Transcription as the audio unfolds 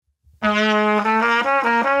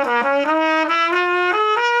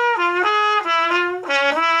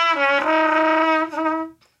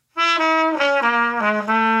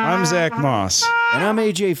Ross. And I'm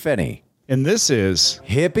AJ Finney. And this is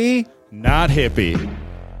Hippie? Not Hippie.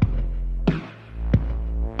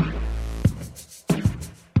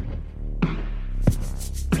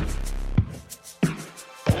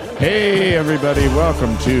 Hey, everybody.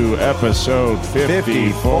 Welcome to episode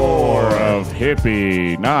 54 of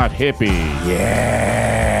Hippie, Not Hippie.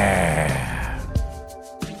 Yeah.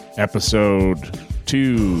 Episode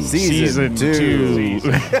 2. Season 2.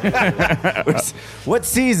 What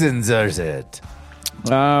seasons is it?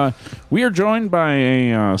 We are joined by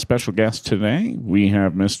a special guest today. We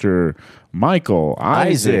have Mr. Michael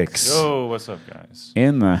Isaacs. Yo, what's up, guys?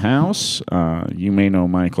 In the house. You may know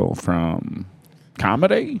Michael from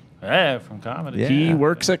comedy. Yeah, from comedy. Yeah. He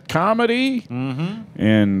works at comedy. Mm-hmm.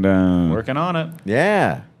 And Working on it.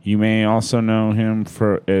 Yeah. you may also know him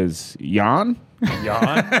as Jan.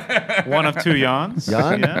 Jan. One of two Jans.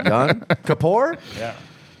 Jan? Yeah. Jan? Kapoor? Yeah.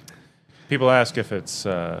 People ask if it's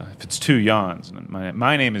two Jans. And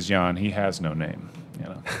my name is Jan. He has no name. You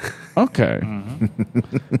know. Okay.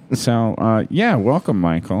 Mm-hmm. So, welcome,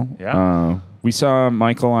 Michael. Yeah. We saw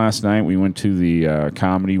Michael last night. We went to the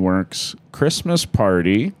Comedy Works Christmas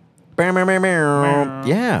party.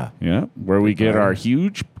 Yeah. Yeah, where we get our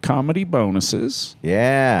huge comedy bonuses.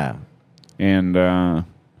 Yeah. And,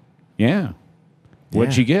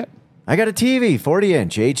 what'd you get? I got a TV,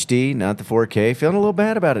 40-inch HD, not the 4K. Feeling a little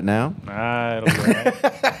bad about it now. It'll be all right.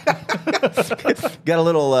 Got a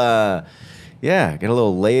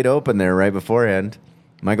little, laid open there right beforehand.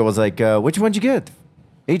 Michael was like, "Which one'd you get?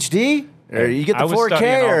 HD, or you get the I was 4K,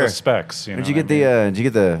 studying all or the specs? did you get did you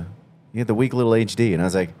get the weak little HD?" And I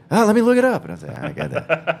was like, "Oh, let me look it up." And I was like, "I got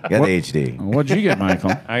that. Got the HD." What'd you get,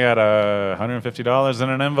 Michael? I got $150 in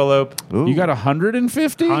an envelope. Ooh. You got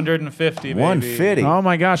 150? 150, baby. 150. Oh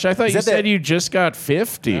my gosh! I thought Is you that said the- you just got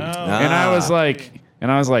 50, No. and I was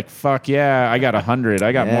like, "Fuck yeah! I got 100.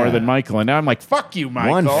 I got more Yeah. than Michael." And now I'm like, "Fuck you,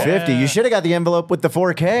 Michael." 150. Yeah. You should have got the envelope with the I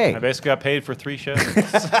 4K. basically got paid for 3 shows.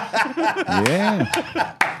 Yeah.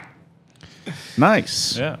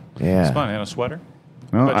 Nice. Yeah. Yeah. It's fun. And a sweater.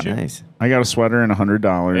 Well, But you? Nice. I got a sweater and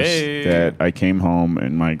 $100 Hey. that I came home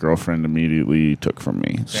and my girlfriend immediately took from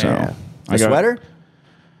me. So Yeah. I A got sweater?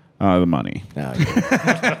 the money. No.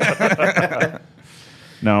 Yeah.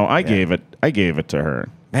 No, I gave it. I gave it to her.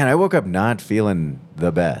 Man, I woke up not feeling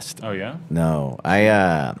the best. Oh, yeah? No,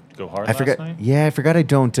 Go hard I forgot. last night? Yeah, I forgot. I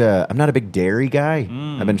don't. I'm not a big dairy guy.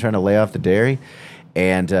 Mm. I've been trying to lay off the dairy,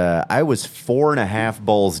 and I was 4.5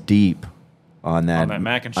 bowls deep on that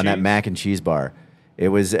mac and on that cheese? mac and cheese bar. It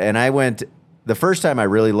was, and I went the first time I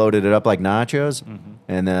really loaded it up like nachos,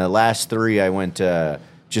 and the last 3 I went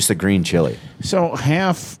just the green chili. So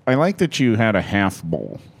half. I like that you had a half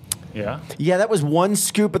bowl. Yeah. Yeah, that was 1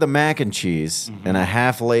 scoop of the mac and cheese and a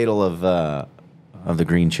half ladle of the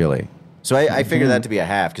green chili. So I figured that to be a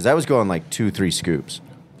half because I was going like 2-3 scoops.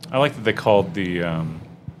 I like that they called the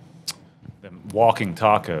walking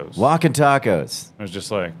tacos. Walking tacos. It was just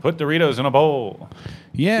like, put Doritos in a bowl.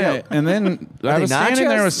 Yeah, Yeah. and then I they was standing nachos?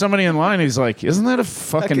 there with somebody in line. He's like, "Isn't that a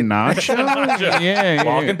fucking nacho?" yeah,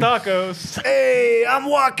 Walking tacos. Hey, I'm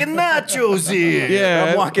walking nachos here. Yeah.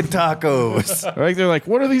 I'm walking tacos. Like they're like,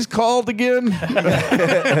 "What are these called again?"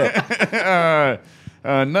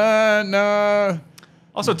 Nah.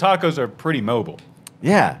 Also, tacos are pretty mobile,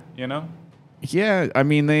 Yeah. you know? Yeah, I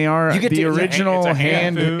mean they are You get the to- original it's a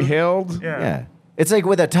hand food. handheld. Yeah. It's like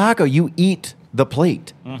with a taco, you eat the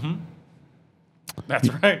plate. That's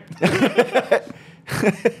right.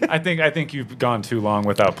 I think you've gone too long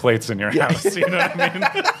without plates in your house. You know what I mean?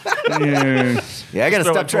 Yeah, Yeah, I got to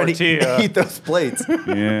throw stop a trying to tortilla. eat those plates.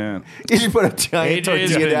 yeah. You should put a giant AJ's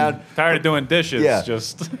tortilla been down. tired of doing dishes. Yeah.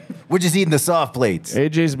 Just We're just eating the soft plates.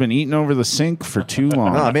 AJ's been eating over the sink for too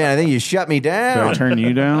long. Oh, man, I think you shut me Did I down. turn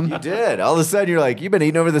you down? You did. All of a sudden, you're like, you've been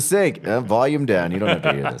eating over the sink. Volume down. You don't have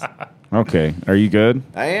to hear this. Okay, are you good?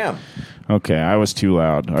 I am. Okay, I was too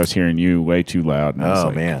loud. I was hearing you way too loud. and I was Oh,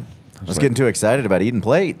 like- man. I was getting too excited about eating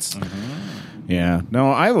plates. Yeah.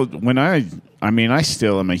 No, I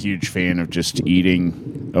still am a huge fan of just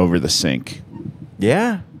eating over the sink.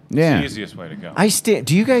 Yeah. Yeah. the easiest way to go. I stand.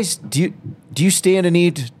 Do you guys do you stand and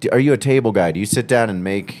eat? Are you a table guy? Do you sit down and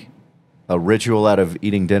make a ritual out of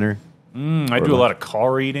eating dinner? I do a lot of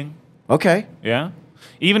car eating. Okay. Yeah.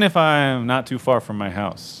 Even if I'm not too far from my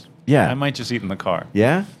house. Yeah. I might just eat in the car.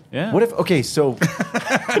 Yeah. Yeah. What if? Okay, so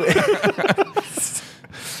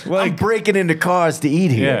I'm breaking into cars to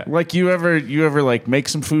eat here. Yeah. Like you ever like make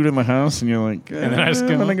some food in the house and you're like, then I just I'm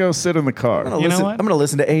go- gonna go sit in the car. I'm You know gonna what?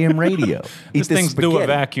 listen to AM radio. These things do a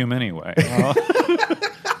vacuum anyway.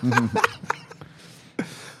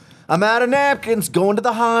 I'm out of napkins. Going to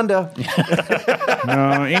the Honda.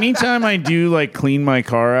 No, anytime I do like clean my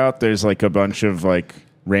car out, there's like a bunch of like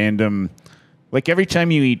random. Like every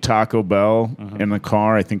time you eat Taco Bell in the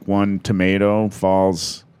car, I think one tomato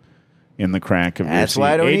falls in the crack of That's your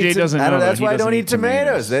why I don't AJ eat. doesn't know That's that. why He I don't doesn't eat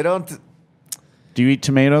tomatoes. They don't. Do you eat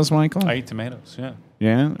tomatoes, Michael? I eat tomatoes. Yeah.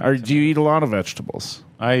 Yeah. Or do you eat a lot of vegetables?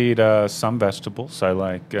 I eat some vegetables. I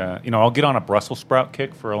like, I'll get on a Brussels sprout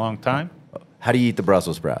kick for a long time. How do you eat the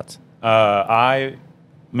Brussels sprouts? I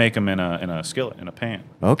make them in a skillet, in a pan.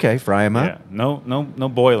 Okay, fry them up. Yeah, no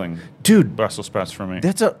boiling, Dude, Brussels sprouts for me.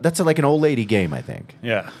 that's like an old lady game, I think.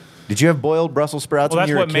 Yeah. Did you have boiled Brussels sprouts Well, when that's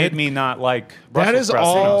you were what a made kid? me not like That Brussels is sprouts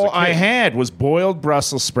when all was a I kid. had was boiled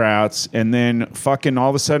Brussels sprouts, and then fucking all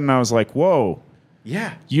of a sudden I was like, "Whoa,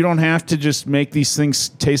 Yeah. you don't have to just make these things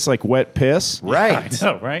taste like wet piss." Right. I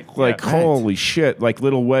know, right? Like Yeah. holy shit, like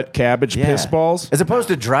little wet cabbage Yeah. piss balls. As opposed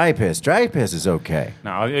to dry piss. Dry piss is okay.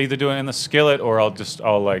 No, I'll either do it in the skillet or I'll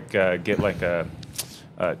get like a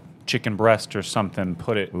chicken breast or something,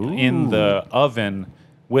 put it in the oven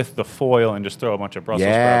with the foil, and just throw a bunch of Brussels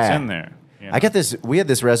Yeah. sprouts in there. You know? I got this. We had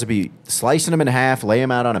this recipe: slicing them in half, lay them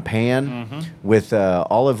out on a pan with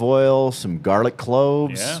olive oil, some garlic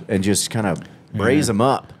cloves, Yeah. and just kind of braise them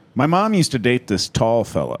up. My mom used to date this tall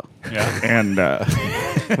fella, Yeah. and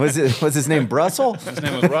Was his name Brussel? His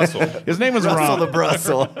name was Russell. his name was Russell Ron. the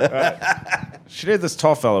Brussel. She did this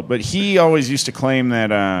tall fella, but he always used to claim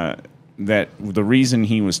that that the reason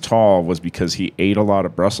he was tall was because he ate a lot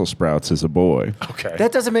of Brussels sprouts as a boy. Okay.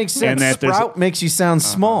 That doesn't make And sense. that there's- Sprout makes you sound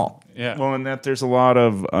small. yeah. Well, and that there's a lot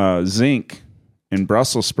of zinc in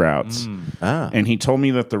Brussels sprouts. Ah. And he told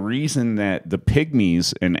me that the reason that the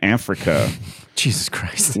pygmies in Africa Jesus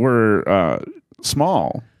Christ. were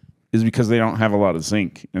small is because they don't have a lot of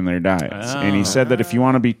zinc in their diets. And he said that if you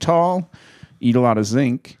want to be tall, eat a lot of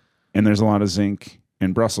zinc, and there's a lot of zinc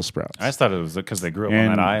in Brussels sprouts. I just thought it was because they grew up on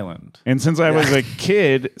And- that island. And since I was a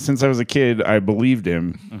kid, I believed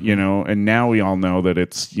him, and now we all know that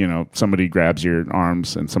it's, somebody grabs your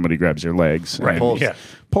arms and somebody grabs your legs. Right. And Pulls. Yeah.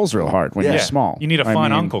 pulls real hard when you're Yeah. small. You need a I fun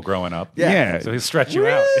mean, uncle growing up. Yeah. So he'll stretch you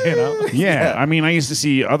out, Yeah. I mean, I used to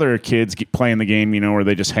see other kids playing the game, where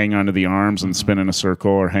they just hang onto the arms and spin in a circle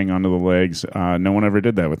or hang onto the legs. No one ever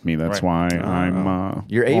did that with me. That's why Right. I'm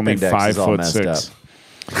Your ape only index is all 5'6". messed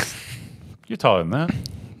You're taller than that.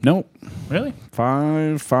 Nope. Really?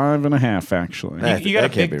 5.5 actually. You got a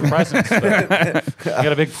that can't big be right. presence, though. You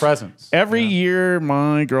got a big presence. Every year,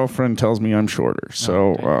 my girlfriend tells me I'm shorter.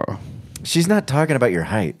 So, She's not talking about your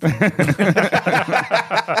height.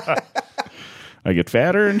 I get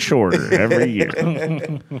fatter and shorter every year.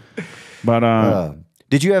 But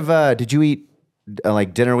Did you eat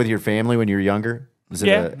like dinner with your family when you were younger? Was it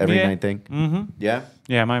Yeah, a every yeah. night thing? Mm-hmm. Yeah.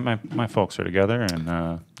 Yeah, my folks are together, and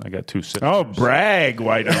I got 2 sisters. oh, brag!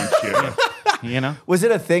 Why don't you? You know? Was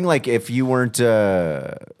it a thing like if you weren't?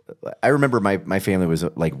 I remember my family was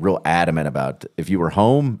like real adamant about if you were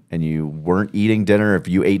home and you weren't eating dinner. If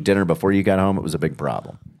you ate dinner before you got home, it was a big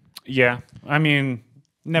problem. Yeah. I mean,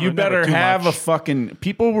 never. You better never too have much. a fucking.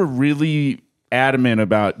 People were really adamant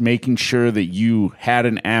about making sure that you had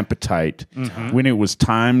an appetite when it was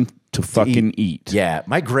time to fucking eat. Yeah,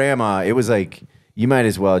 my grandma. It was like you might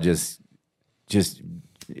as well just.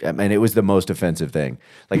 I mean, it was the most offensive thing.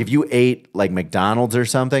 Like if you ate like McDonald's or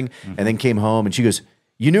something, and then came home and she goes,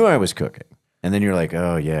 "You knew I was cooking," and then you're like,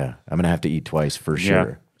 "Oh yeah, I'm gonna have to eat twice for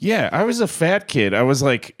sure." Yeah, I was a fat kid. I was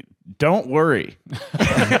like, don't worry.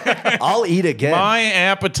 I'll eat again. My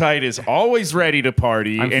appetite is always ready to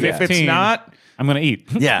party. I'm And if it's 15. not, I'm going to eat.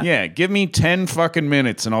 yeah, give me 10 fucking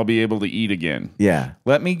minutes and I'll be able to eat again. yeah.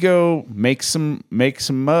 Let me go make some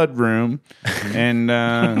mud room and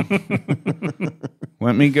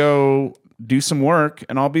let me go do some work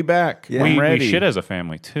and I'll be back. Yeah. I'm We ready. shit as a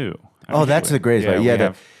family, too. Oh, that's the greatest Yeah, part. we You had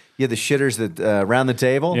have- the shitters that around the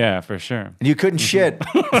table. Yeah, for sure. And you couldn't shit.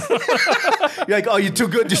 You're like, oh, you're too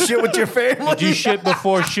good to shit with your family. Did you shit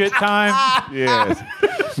before shit time? Yes.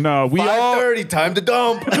 No, we all 5:30, time to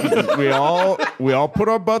dump. we all put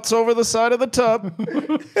our butts over the side of the tub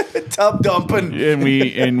Tub dumping.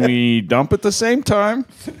 and we dump at the same time.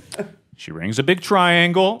 She rings a big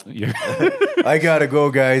triangle. You're I gotta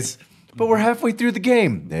go, guys. But we're halfway through the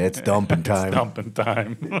game. It's dumping time. dumping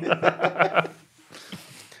time.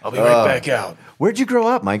 I'll be right back out. Where'd you grow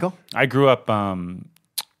up, Michael? I grew up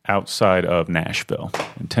outside of Nashville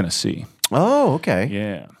in Tennessee. Oh, okay.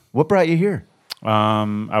 Yeah. What brought you here?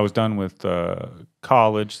 I was done with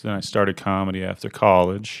college. Then I started comedy after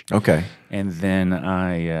college. Okay. And then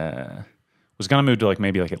I was gonna move to like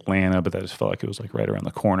maybe like Atlanta, but that just felt like it was like right around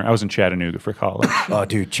the corner. I was in Chattanooga for college. Oh,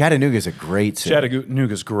 dude, Chattanooga's a great city.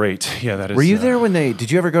 Chattanooga's great. Yeah, that is. Were you there when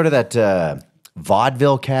did you ever go to that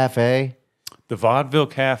Vaudeville Cafe? The Vaudeville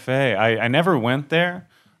Cafe. I never went there.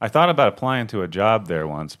 I thought about applying to a job there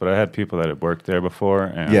once, but I had people that had worked there before.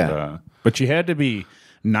 And, but you had to be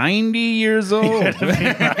 90 years old.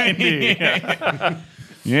 90,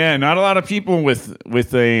 Yeah, not a lot of people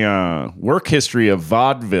with a work history of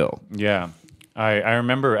vaudeville. Yeah. I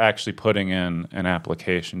remember actually putting in an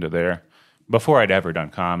application to there before I'd ever done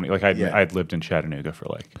comedy. Like I'd lived in Chattanooga for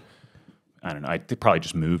like, I don't know, I probably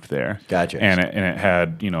just moved there. Gotcha. And it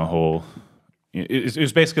had, a whole, it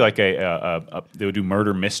was basically like they would do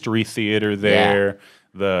murder mystery theater there.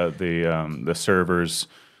 Yeah. The servers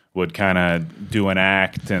would kind of do an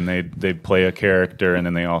act and they'd play a character, and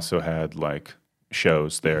then they also had like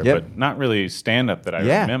shows there, but not really stand up that I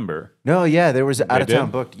remember. No, there was out of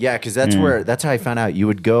town booked. Yeah, because that's how I found out. You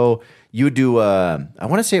would do I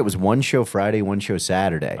want to say it was one show Friday, one show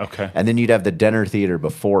Saturday. Okay. And then you'd have the dinner theater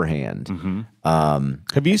beforehand. Mm-hmm.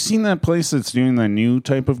 Have you seen that place that's doing the new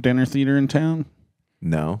type of dinner theater in town?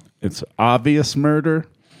 No. It's Obvious Murder.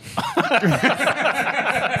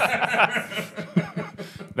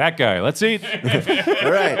 That guy, let's eat.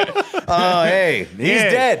 All right. Oh, hey, he's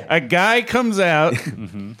dead. A guy comes out,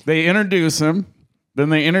 they introduce him, then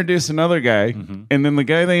they introduce another guy, and then the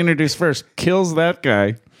guy they introduce first kills that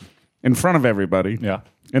guy in front of everybody. Yeah.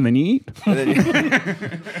 And then you eat.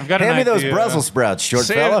 I've got Hand me those Brussels sprouts, short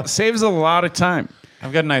fella. Saves a lot of time.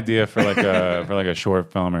 I've got an idea for like a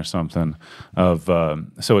short film or something of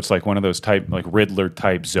so it's like one of those type like Riddler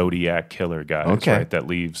type Zodiac killer guys, right? That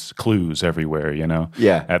leaves clues everywhere,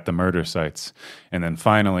 at the murder sites, and then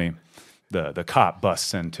finally the cop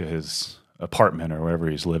busts into his apartment or wherever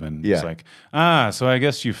he's living. Yeah. He's like, so I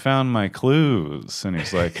guess you found my clues, and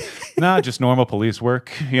he's like, nah, just normal police work,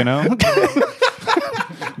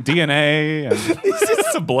 DNA and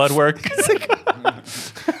some blood work.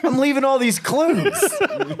 I'm leaving all these clues.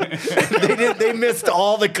 They missed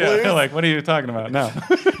all the clues. Yeah, like, what are you talking about? No.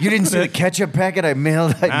 You didn't see the ketchup packet I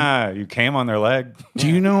mailed? You came on their leg. Do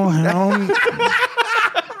you know how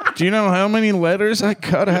many letters I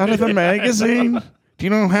cut out of the magazine? Do you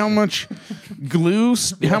know how much glue?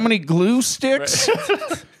 How many glue sticks?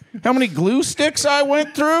 How many glue sticks I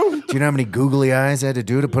went through? Do you know how many googly eyes I had to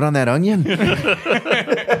do to put on that onion?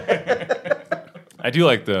 I do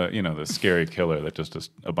like the scary killer that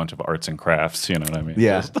just a bunch of arts and crafts. You know what I mean?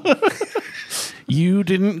 Yeah. You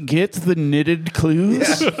didn't get the knitted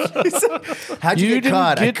clues? Yeah. How'd you get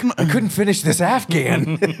caught? I couldn't finish this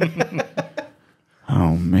Afghan.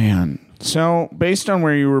 Oh, man. So, based on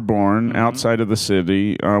where you were born, outside of the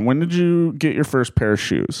city, when did you get your first pair of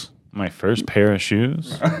shoes? My first pair of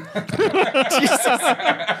shoes?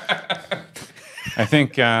 I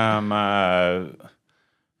think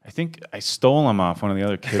I stole them off one of the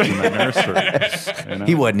other kids in the nursery.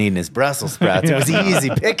 He wasn't eating his Brussels sprouts. It was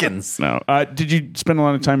easy pickings. No. Did you spend a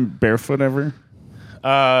lot of time barefoot ever?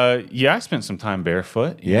 Yeah, I spent some time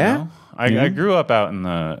barefoot. Yeah? I grew up out in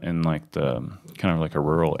the kind of like a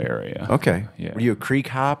rural area. Okay. Yeah. Were you a creek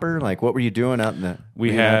hopper? Like, what were you doing out in the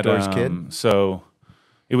We had outdoors kid? So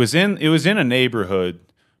it was in a neighborhood,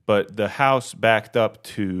 but the house backed up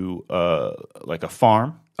to like a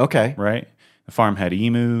farm. Okay. Right. The farm had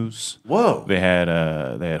emus. Whoa. They had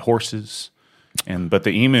horses, but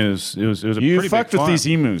the emus it was a You pretty fucked big with farm. these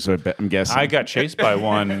emus, I'm guessing. I got chased by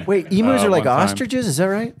one. Wait, emus are like one time. ostriches? Is that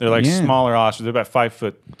right? They're like Yeah. smaller ostriches. They're about 5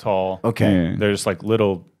 foot tall. Okay. Yeah. They're just like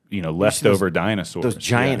little, leftover dinosaurs. Those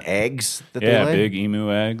giant yeah. eggs that Yeah, they lay? big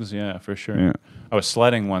emu eggs. Yeah, for sure. Yeah. I was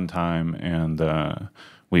sledding one time, and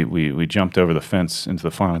we jumped over the fence into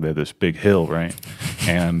the farm. They had this big hill, right?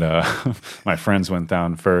 And my friends went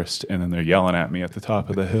down first, and then they're yelling at me at the top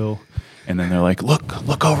of the hill. And then they're like,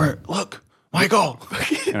 look over, look, Michael.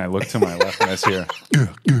 And I look to my left, and I see her.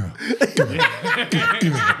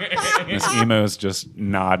 This emo's just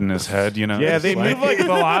nodding his head, Yeah, they move like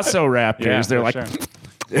velociraptors. Yeah, They're for like... sure.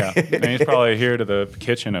 Yeah, and he's probably here to the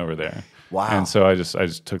kitchen over there. Wow. And so I just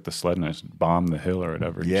took the sled and I just bombed the hill or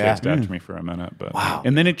whatever. He Yeah. chased after me for a minute, but Wow.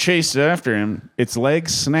 And then it chased after him. Its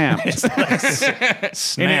legs snapped.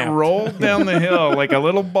 And it rolled down the hill like a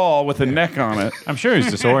little ball with a neck on it. I'm sure he's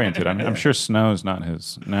disoriented. I mean, I'm sure snow's not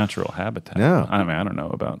his natural habitat. No. I mean, I don't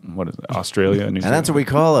know about what is it, Australia, New Zealand. And that's what we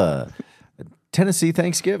call a Tennessee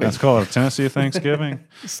Thanksgiving. That's called a Tennessee Thanksgiving.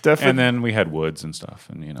 Stuff And then we had woods and stuff,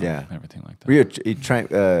 and Yeah. everything like that. Were you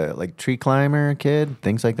like tree climber kid?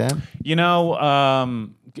 Things like that?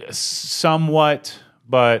 Somewhat,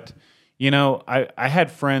 but I had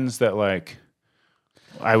friends that like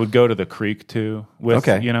I would go to the creek too with,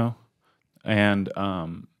 Okay. and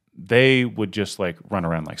they would just like run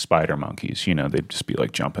around like spider monkeys. You know, they'd just be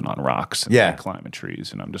like jumping on rocks and like, climbing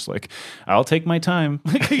trees. And I'm just like, I'll take my time.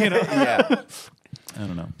 You know, Yeah. I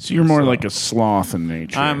don't know. So you're more like a sloth in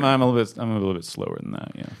nature. I'm a little bit slower than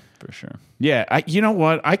that. Yeah, for sure. Yeah, you know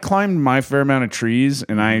what? I climbed my fair amount of trees,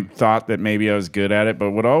 and I thought that maybe I was good at it.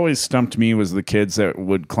 But what always stumped me was the kids that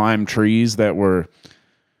would climb trees that were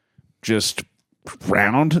just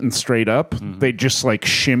round and straight up. They just like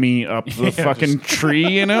shimmy up the fucking tree,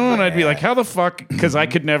 you know? And I'd be like, how the fuck? Because I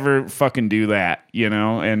could never fucking do that, you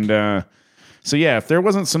know? And so, yeah, if there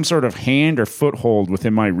wasn't some sort of hand or foothold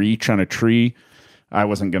within my reach on a tree, I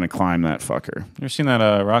wasn't going to climb that fucker. You ever seen that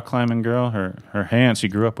rock climbing girl? Her hands, she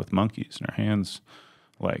grew up with monkeys, and her hands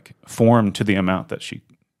like formed to the amount that she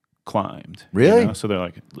climbed. Really? You know? So they're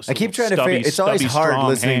like, I keep trying to figure. It's always hard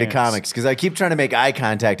listening to comics because I keep trying to make eye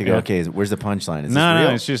contact to go, okay, where's the punchline? Is this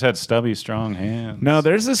real? No, she just had stubby, strong hands. No,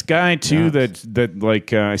 there's this guy too that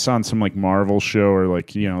like I saw in some like Marvel show or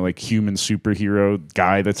like, you know, like human superhero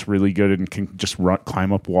guy that's really good and can just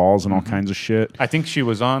climb up walls and all kinds of shit. I think she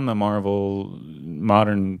was on the Marvel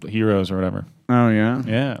Modern Heroes or whatever. Oh yeah,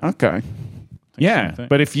 Yeah. okay, yeah.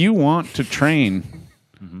 But if you want to train,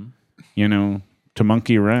 you know, to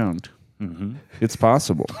monkey around, it's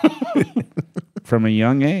possible from a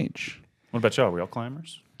young age. What about y'all? Were y'all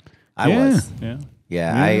climbers? I was. Yeah.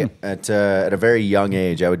 Yeah, I at a very young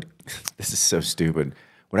age, I would. This is so stupid.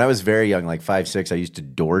 When I was very young, like 5, 6, I used to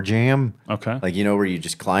door jam. Okay. Like, you know, where you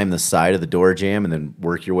just climb the side of the door jam and then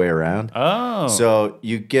work your way around. Oh. So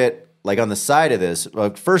you get like on the side of this.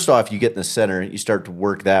 First off, you get in the center. You start to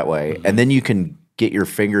work that way, and then you can get your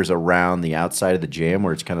fingers around the outside of the jam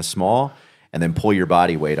where it's kind of small, and then pull your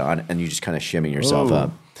body weight on, and you just kind of shimmy yourself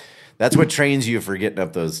up. That's what trains you for getting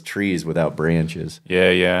up those trees without branches.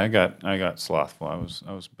 Yeah. I got slothful. I was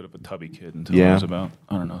a bit of a tubby kid until I was about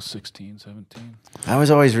 16, 17. I was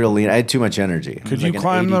always real lean. I had too much energy. Could you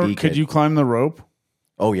climb the rope?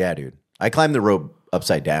 Oh yeah, dude. I climbed the rope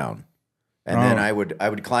upside down. And then I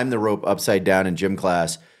would climb the rope upside down in gym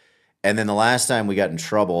class. And then the last time we got in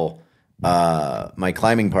trouble, my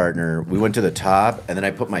climbing partner, we went to the top, and then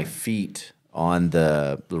I put my feet on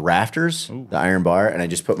the rafters, the iron bar, and I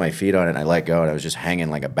just put my feet on it, and I let go, and I was just hanging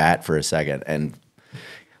like a bat for a second. And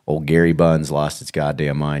old Gary Buns lost his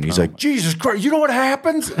goddamn mind. He's like, Jesus Christ, you know what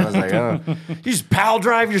happens? And I was like, oh, you just pal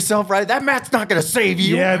drive yourself right. That mat's not going to save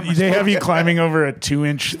you. Yeah, they have you climbing over a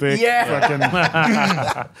 2-inch thick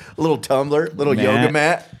fucking little tumbler, little yoga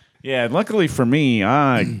mat. Yeah, luckily for me,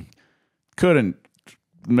 I couldn't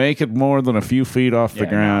make it more than a few feet off the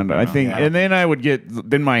ground. I think, and then I would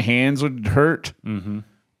then my hands would hurt. And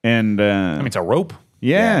I mean, it's a rope.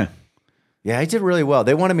 Yeah, I did really well.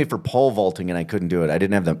 They wanted me for pole vaulting, and I couldn't do it. I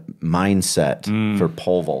didn't have the mindset for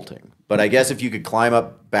pole vaulting. But I guess if you could climb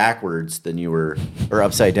up backwards, then or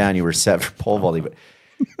upside down, you were set for pole vaulting. But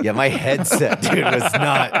yeah, my headset, dude, was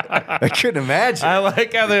not. I couldn't imagine. I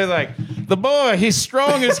like how they're like, the boy, he's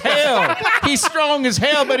strong as hell. He's strong as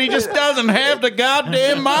hell, but he just doesn't have the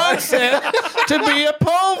goddamn mindset to be a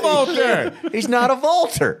pole vaulter. He's not a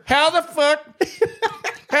vaulter. How the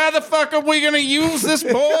fuck are we going to use this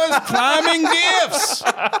boy's climbing gifts?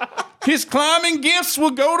 His climbing gifts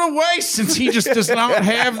will go to waste since he just does not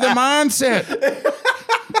have the mindset.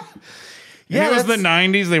 Yeah, it was the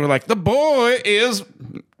 90s. They were like, the boy is...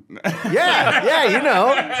 Yeah, you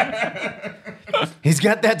know. He's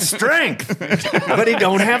got that strength, but he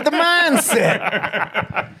don't have the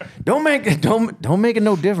mindset. Don't make it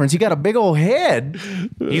no difference. He got a big old head.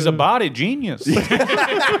 He's a body genius.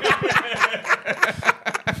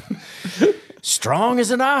 Strong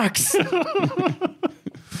as an ox.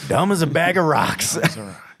 Dumb as a bag of rocks.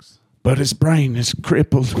 But his brain is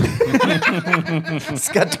crippled. He's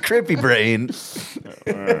got the crippy brain.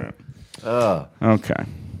 Okay.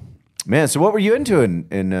 Man, so what were you into in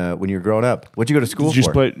when you were growing up? What'd you go to school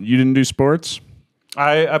for? You didn't do sports?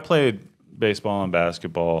 I played baseball and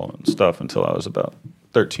basketball and stuff until I was about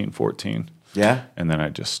 13, 14. Yeah? And then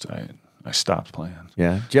I stopped playing.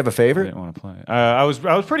 Yeah. Do you have a favorite? I didn't want to play. I was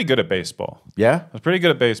pretty good at baseball. Yeah? I was pretty good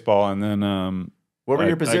at baseball, and then what were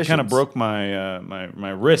your positions? I kind of broke my my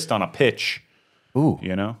wrist on a pitch. Ooh.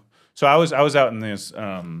 You know? So I was out in this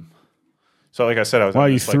so like I said, I was. Wow,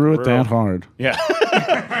 you threw it that hard. Yeah.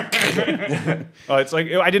 It's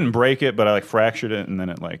like I didn't break it, but I like fractured it, and then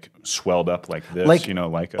it like swelled up like this. Like, you know,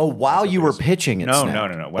 like while you were pitching it. No.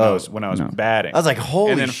 When I was batting. I was like,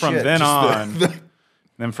 holy shit! And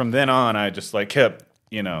then from then on, I just like kept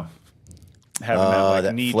having that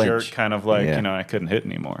like knee flinch. jerk kind of like I couldn't hit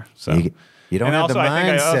anymore. So You don't And have also, the I think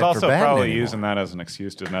I was mindset also for betting probably anymore. using that as an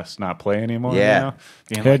excuse to not play anymore. Yeah. You know?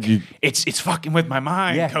 Being Had like, you- it's fucking with my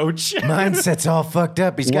mind, coach. Mindset's all fucked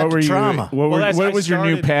up. He's got the trauma. Well, What I was your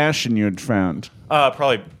new started- passion you had found?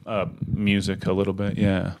 Probably music a little bit.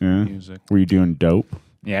 Yeah. Music. Were you doing dope?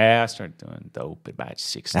 Yeah, I started doing dope at about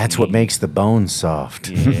 16. That's what makes the bones soft.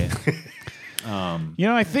 Yeah.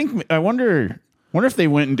 I wonder if they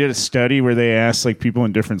went and did a study where they asked like people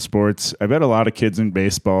in different sports. I bet a lot of kids in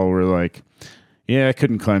baseball were like, "Yeah, I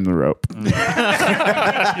couldn't climb the rope.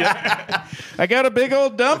 I got a big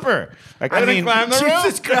old dumper. I couldn't climb the rope."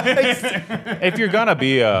 Jesus Christ. If you're gonna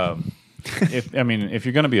be if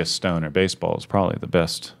you're gonna be a stoner, baseball is probably the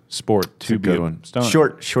best sport to be a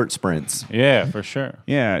stoner. Short sprints. Yeah, for sure.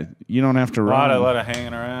 Yeah, you don't have to run. A lot of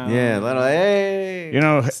hanging around. Yeah, hey. You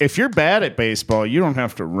know, if you're bad at baseball, you don't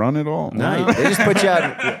have to run at all. No, they just put you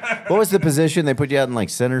out. What was the position? They put you out in like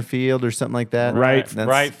center field or something like that? Right That's-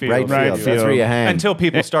 right field. Right Right field. That's where field. you hang. Until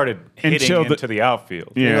people started hitting into the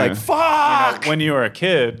outfield. Yeah. You're like, fuck! You know, when you were a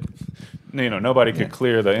kid, nobody could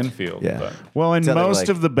clear the infield. Yeah. But Well, and So they're most like-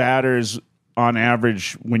 of the batters, on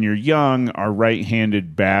average, when you're young, are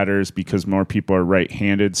right-handed batters because more people are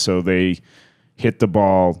right-handed, so they hit the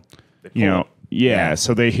ball. pull it.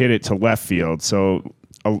 So they hit it to left field. So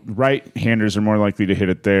right-handers are more likely to hit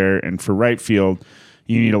it there, and for right field,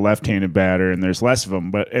 you need a left-handed batter, and there's less of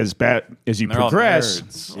them. But as you they're all progress,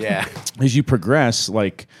 nerds. Yeah.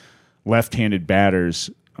 like left-handed batters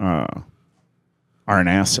are an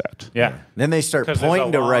asset. Yeah. Then they start 'Cause there's pointing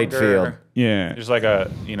a to right longer- field. Yeah. There's like a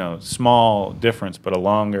small difference, but a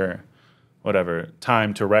longer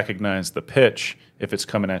time to recognize the pitch if it's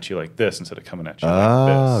coming at you like this instead of coming at you like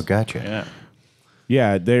Oh, this. gotcha. Yeah.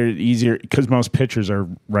 Yeah, they're easier because most pitchers are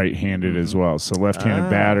right-handed as well. So left-handed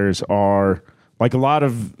batters are like a lot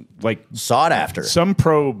of like Sought after. some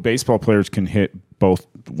pro baseball players can hit both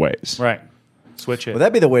ways. Right. Switch it. Well,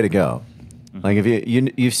 that'd be the way to go. Like if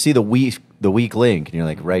you see the weak link and you're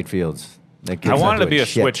like right fields. That I gets wanted up to be a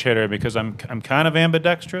shit. switch hitter because I'm kind of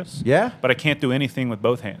ambidextrous. Yeah? But I can't do anything with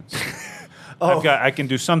both hands. I can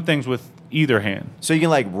do some things with either hand. So you can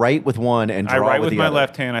like write with one and draw I write with the my other.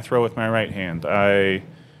 left hand. I throw with my right hand. I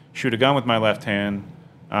shoot a gun with my left hand.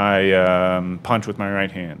 I punch with my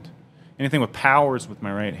right hand. Anything with power is with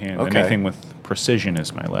my right hand. Okay. Anything with precision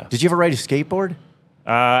is my left. Did you ever ride a skateboard?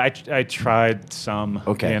 I tried some.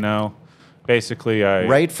 Okay. Basically,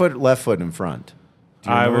 Right foot, left foot in front. Do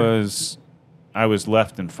you remember? I was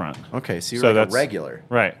left in front. Okay, so you're like a that's regular.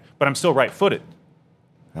 Right, but I'm still right-footed.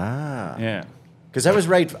 Ah. Yeah. Because I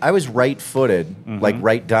was right-footed, like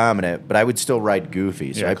right dominant, but I would still ride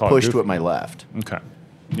goofy. So Yeah, I call it pushed goofy. with my left. Okay.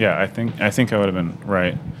 Yeah, I think I would have been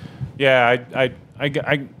right. Yeah, I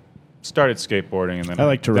started skateboarding and then I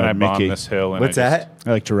like to then ride I bombed Mickey. this hill. And What's I that?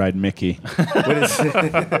 I like to ride Mickey. What is?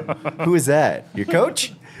 Who is that? Your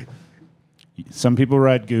coach? Some people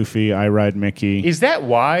ride Goofy. I ride Mickey. Is that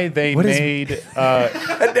why they What is- made?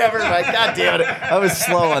 Never mind. God damn it! I was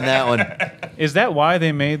slow on that one. Is that why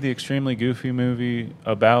they made the Extremely Goofy movie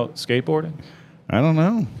about skateboarding? I don't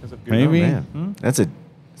know. Because of Goofy? Maybe. Man, it's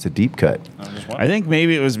a deep cut. I'm just I wondering. think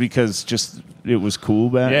maybe it was because just it was cool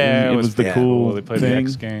back. Yeah, then. It was the yeah, cool They played thing. the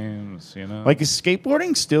X Games. Like, is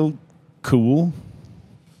skateboarding still cool?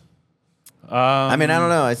 I mean, I don't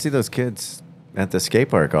know. I see those kids at the skate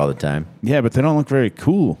park all the time. Yeah, but they don't look very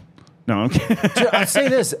cool. No, I'm kidding. I'll say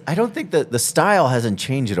this: I don't think that the style hasn't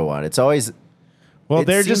changed a lot. It's always Well, It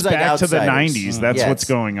they're seems just like back to the outsiders. 90s. That's Yeah, what's it's-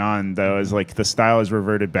 going on, though, is like the style has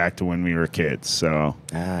reverted back to when we were kids. So,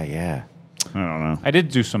 yeah. I don't know. I did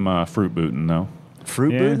do some fruit booting though.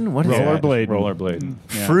 Fruit Yeah. booting? What is Roller that? blade. Rollerblading.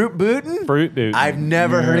 Yeah. Fruit booting? Fruit booting. I've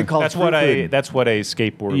never heard it called That's fruit what booting. that's what a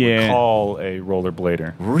skateboarder Yeah. would call a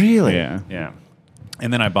rollerblader. Really? Yeah. Yeah.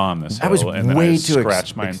 And then I bombed this. That was hill, and then way I too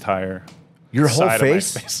scratched my entire Your whole side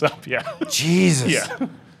face? of my face up. Yeah. Jesus. Yeah.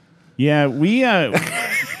 Yeah, we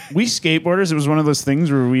skateboarders, it was one of those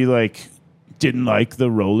things where we like didn't like the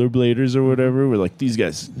rollerbladers or whatever. We're like, these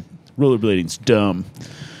guys, rollerblading's dumb,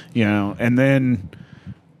 you know. And then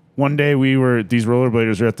one day these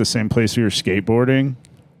rollerbladers were at the same place we were skateboarding,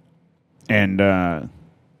 and I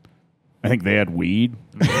think they had weed.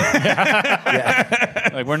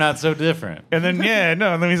 Like we're not so different. And then and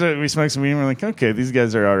then we smoked some weed and we're like, okay, these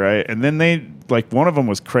guys are all right. And then they like one of them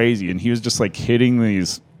was crazy and he was just like hitting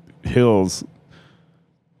these hills.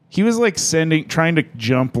 He was like trying to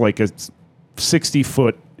jump like a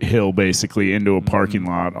 60-foot hill basically into a parking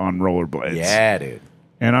lot on rollerblades. Yeah, dude.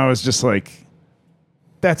 And I was just like,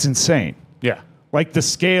 that's insane. Yeah. Like the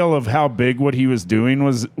scale of how big what he was doing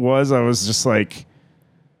was I was just like,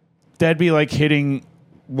 that'd be like hitting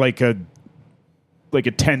like a like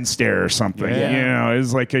a 10 stair or something. Yeah. It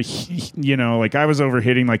was like like I was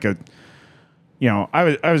overhitting like a.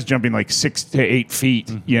 I was jumping like 6 to 8 feet,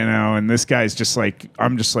 and this guy's just like,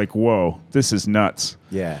 I'm just like, whoa, this is nuts.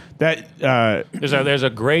 Yeah. That There's a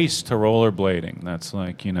grace to rollerblading. That's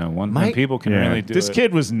like, when people can really do this it.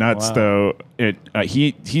 kid was nuts though.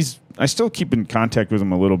 I still keep in contact with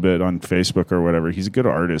him a little bit on Facebook or whatever. He's a good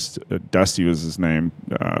artist. Dusty was his name,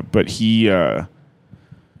 but he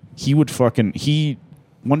would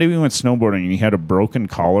one day we went snowboarding and he had a broken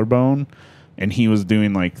collarbone, and he was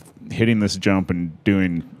doing like hitting this jump and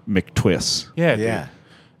doing McTwists. Yeah, Yeah. dude.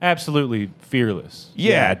 Absolutely fearless.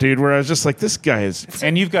 Yeah, dude, where I was just like, this guy is...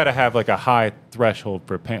 And you've got to have like a high threshold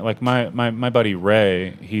for pain. Like my buddy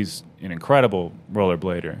Ray, he's an incredible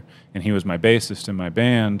rollerblader, and he was my bassist in my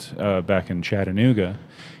band back in Chattanooga.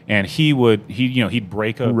 And he'd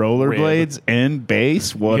break a rollerblades rib. and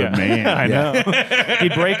bass. What a man! I know.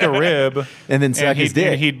 He'd break a rib, And then suck his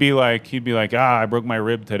dick. He'd be like, I broke my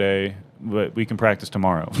rib today, but we can practice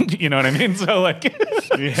tomorrow. You know what I mean? So like,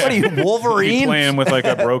 What are you, he'd Wolverine? playing with like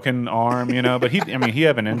a broken arm, But he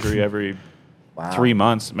have an injury every 3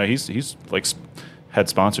 months. I mean, he's like had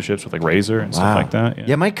sponsorships with like Razor and stuff like that.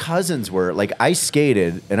 Yeah, my cousins were like, I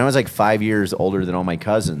skated, and I was like 5 years older than all my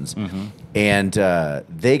cousins, and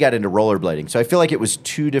they got into rollerblading. So I feel like it was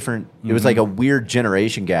two different. It was like a weird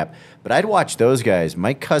generation gap. But I'd watch those guys.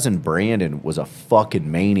 My cousin Brandon was a fucking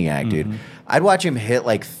maniac, dude. I'd watch him hit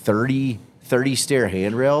like 30 stair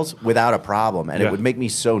handrails without a problem, and it would make me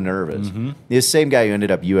so nervous. The same guy who ended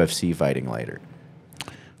up UFC fighting later.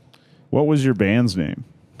 What was your band's name?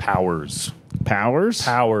 Powers.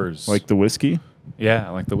 Powers? Like the whiskey? Yeah,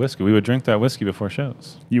 like the whiskey. We would drink that whiskey before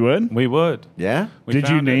shows. You would? We would. Yeah? Did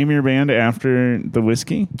you name your band after the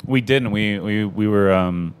whiskey? We didn't. We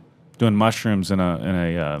were doing mushrooms in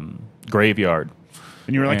a graveyard.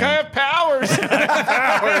 And you were like, I have powers.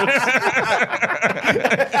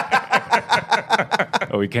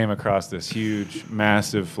 We came across this huge,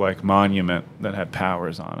 massive, like monument that had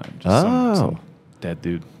Powers on it. Just some dead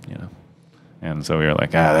dude, And so we were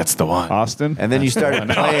like, that's the one. Austin? And then you started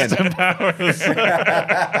playing.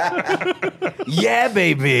 Yeah,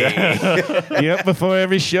 baby. Yep, before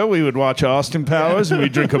every show we would watch Austin Powers and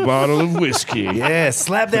we'd drink a bottle of whiskey. Yeah,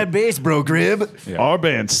 slap that bass, bro, Grib. Yeah. Our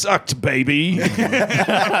band sucked, baby.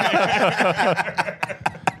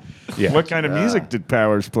 Yeah. What kind of music did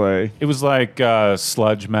Powers play? It was like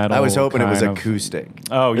sludge metal. I was hoping it was kind of. acoustic.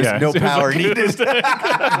 Oh, yeah. There's no power needed.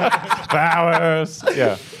 Powers.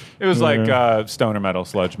 Yeah. It was like stoner metal,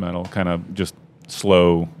 sludge metal, kind of just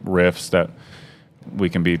slow riffs that we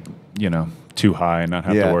can be, too high and not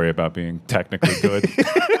have to worry about being technically good.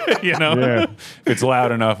 Yeah. If it's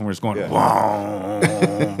loud enough and we're just going, Yeah.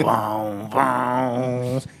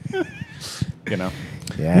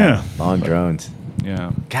 Long drones.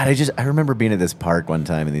 Yeah. God, I remember being at this park one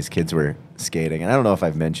time and these kids were skating. And I don't know if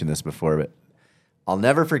I've mentioned this before, but I'll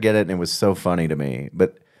never forget it. And it was so funny to me.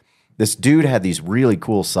 But this dude had these really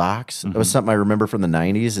cool socks. It was something I remember from the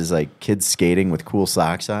 90s, is like kids skating with cool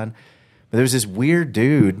socks on. But there was this weird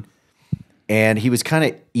dude, and he was kind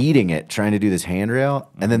of eating it, trying to do this handrail.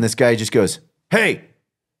 And then this guy just goes, "Hey,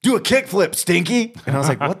 do a kickflip, Stinky." And I was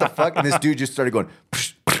like, what the fuck? And this dude just started going,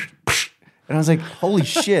 psh, psh, psh. And I was like, holy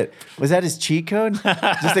shit. Was that his cheat code?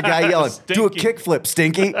 Just a guy yelling, "Do a kickflip,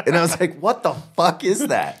 Stinky." And I was like, what the fuck is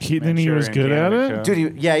that? Then he was good at it?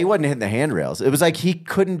 Dude, he wasn't hitting the handrails. It was like he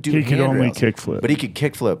couldn't do He could only handrails, kickflip. but he could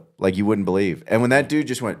kickflip like you wouldn't believe. And when that dude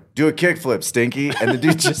just went, "Do a kickflip, Stinky," and the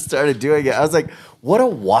dude just started doing it, I was like, what a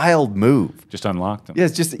wild move. Just unlocked them. Yeah,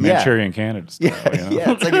 it's just, Manchurian Candidate style,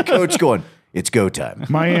 Yeah, it's like a coach going, "It's go time."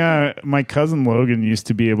 My cousin Logan used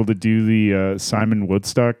to be able to do the Simon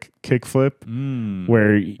Woodstock kickflip,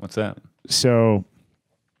 where What's that? so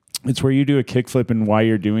it's where you do a kickflip, and while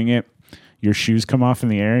you're doing it, your shoes come off in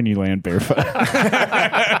the air and you land barefoot.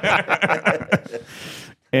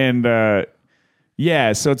 And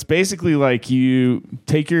so it's basically like you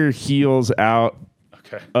take your heels out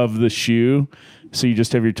of the shoe, so you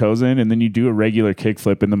just have your toes in, and then you do a regular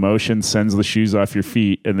kickflip, and the motion sends the shoes off your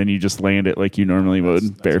feet, and then you just land it like you normally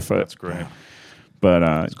would barefoot. That's great. But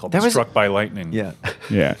It's called Struck by Lightning. Yeah.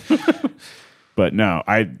 yeah. But no,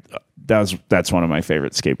 that's one of my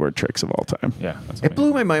favorite skateboard tricks of all time. Yeah. That's It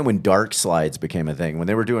blew my mind when dark slides became a thing. When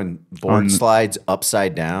they were doing board slides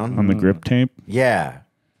upside down. On the grip tape? Yeah.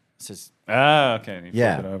 It's just, okay. And you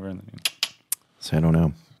Yeah. flip it over and then so I don't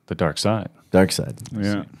know. the dark side. Dark side.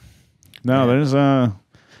 Yeah. No, there's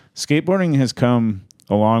skateboarding has come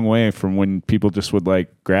a long way from when people just would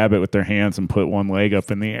like grab it with their hands and put one leg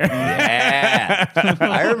up in the air. Yeah.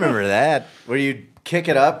 I remember that. Where you kick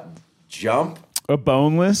it up, jump. A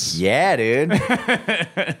boneless? Yeah, dude.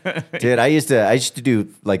 Dude, I used to do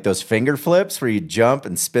like those finger flips where you jump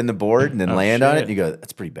and spin the board and then land on it and you go,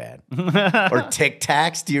 that's pretty bad. Or tic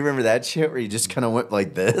tacs. Do you remember that shit where you just kind of went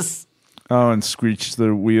like this? Oh, and screeched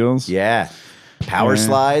the wheels? Yeah. Power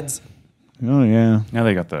slides. Oh, yeah. Now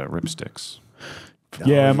they got the ripsticks.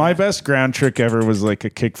 Yeah, my best ground trick ever was like a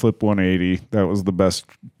kickflip 180. That was the best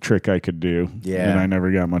trick I could do. Yeah. And I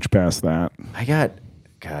never got much past that.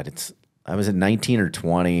 I was at 19 or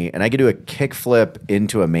 20 and I could do a kickflip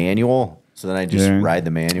into a manual. So then I just ride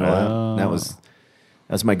the manual out. That was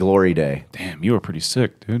my glory day. Damn, you were pretty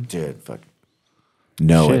sick, dude. Dude, fuck.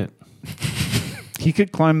 Know Shit. it. He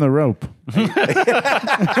could climb the rope.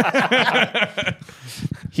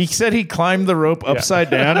 He said he climbed the rope upside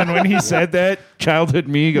down, and when he said that, childhood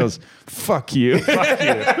me goes, "Fuck you, fuck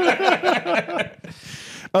you."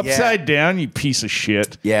 Upside down, you piece of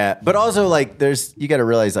shit. Yeah, but also like you got to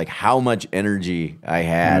realize like how much energy I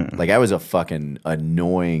had. Like I was a fucking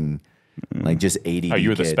annoying, like just ADD. Oh, you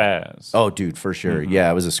were the kid. spaz. Oh, dude, for sure. Yeah,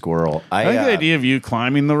 I was a squirrel. I think the idea of you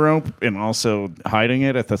climbing the rope and also hiding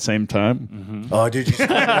it at the same time. Oh, dude, you just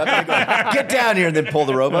climb up and go, get down here and then pull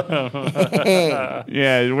the rope up.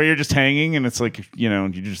 Yeah, where you're just hanging and it's like, you're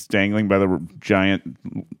just dangling by the giant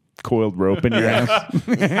coiled rope in your ass.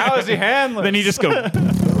 How is he handling? Then you just go.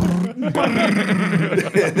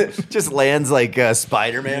 Just lands like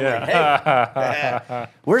Spider-Man. Like, hey,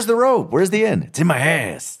 where's the rope? Where's the end? It's in my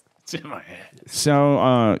ass. It's in my head.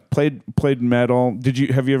 So played metal.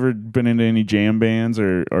 Have you ever been into any jam bands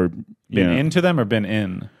or Been into them or been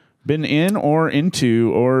in? Been in or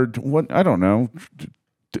into or what? I don't know.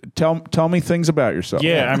 Tell me things about yourself.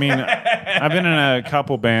 Yeah, I mean, I've been in a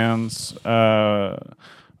couple bands.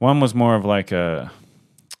 One was more of like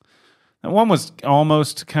one was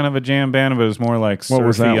almost kind of a jam band, but it was more like What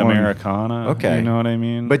was surfy that one? Americana. Okay. You know what I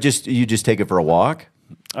mean? But you just take it for a walk?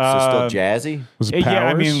 So still jazzy? Was it yeah,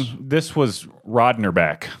 I Powers? mean, this was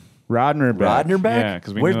Rodnerback. Rodnerback. Rodnerback? Yeah,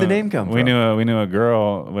 because Where'd the name come from? We knew a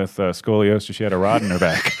girl with scoliosis. She had a rod in her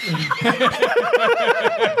back.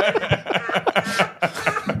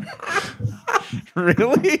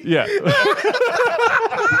 Really? Yeah.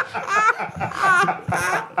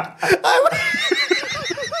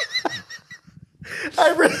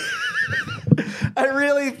 I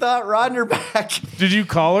really thought Rodnerback. Did you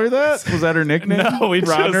call her that? Was that her nickname? No, we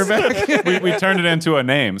Rodnerback. we turned it into a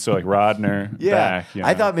name, so like Rodner. Yeah, back, you know.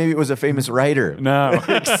 I thought maybe it was a famous writer. No,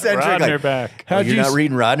 Eccentric, Rodner like, back. Oh, you're not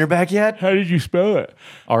reading Rodnerback yet? How did you spell it?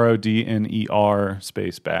 RODNER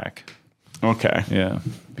space back. Okay. Yeah,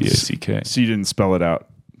 BACK. So you didn't spell it out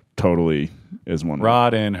totally as one.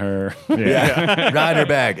 Rod in her. Yeah,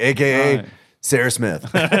 Rodnerback, aka Sarah Smith.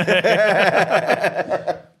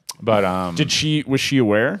 But Was she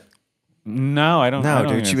aware? no, I don't. No, I don't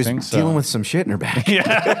dude, even she was think so. dealing with some shit in her back.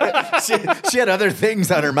 Yeah. she had other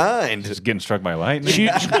things on her mind. just getting struck by lightning.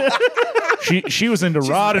 She was into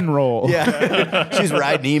rod and roll. Yeah, she's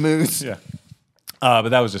riding emus. Yeah. But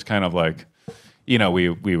that was just kind of like,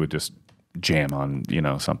 we would just jam on,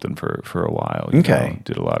 something for a while. you Okay. know.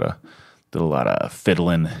 Did a lot of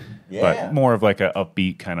fiddling, but more of like a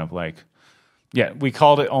upbeat kind of like. Yeah, we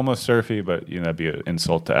called it almost surfy, but that'd be an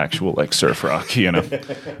insult to actual like surf rock, And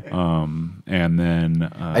then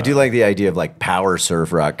I do like the idea of like power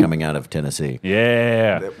surf rock coming out of Tennessee.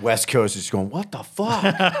 yeah, The West Coast is just going, what the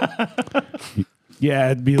fuck? Yeah,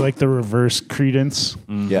 it'd be like the reverse Credence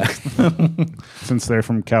Yeah. since they're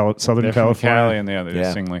from Southern they're from California. Cali, and they Yeah.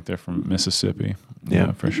 just sing like they're from Mississippi.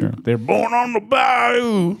 Yeah. For sure. They're born on the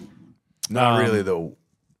bayou. Not really, though.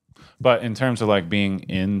 But in terms of like being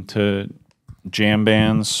into jam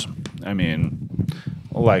bands, I mean,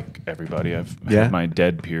 like everybody, I've had my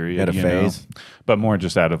dead period. Had a phase? But more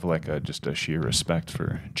just out of like just a sheer respect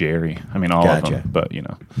for Jerry. I mean, all of them. But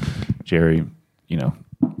Jerry,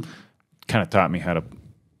 kind of taught me how to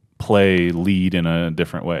play lead in a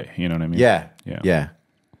different way. You know what I mean? Yeah.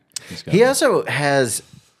 He also has.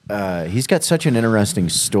 He's got such an interesting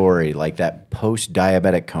story, like that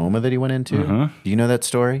post-diabetic coma that he went into. Do you know that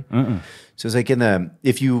story? So it's like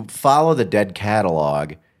if you follow the Dead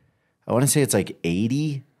catalog, I want to say it's like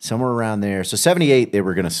 80, somewhere around there. So 78, they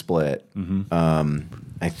were going to split,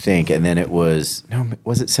 I think, and then was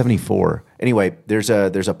it 74? Anyway, there's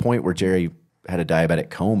a point where Jerry had a diabetic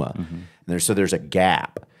coma, and there's a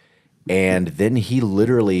gap. And then he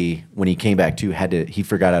literally, when he came back to, he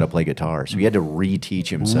forgot how to play guitar. So he had to reteach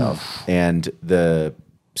himself. And the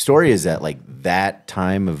story is that like that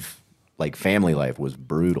time of like family life was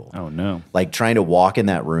brutal. Oh no. Like trying to walk in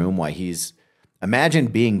that room while he's imagine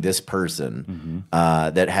being this person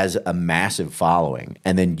that has a massive following,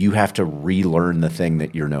 and then you have to relearn the thing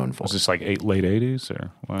that you're known for. Was this like late 80s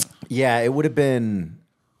or what? Yeah, it would have been.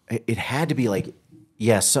 It had to be like,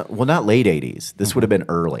 well, not late 80s. This would have been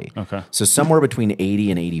early. Okay. So somewhere between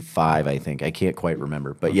 80 and 85, I think. I can't quite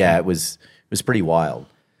remember, but yeah, it was pretty wild.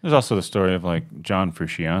 There's also the story of like John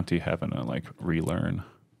Frusciante having to like relearn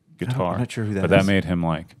guitar. I'm not sure who that but is. that made him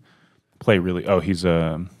like play really. Oh, he's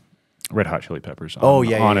Red Hot Chili Peppers. Oh,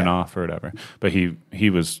 yeah, on yeah, and yeah. off or whatever. But he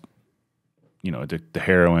was, addicted to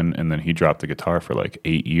heroin, and then he dropped the guitar for like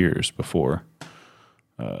 8 years before.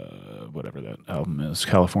 Whatever that album is,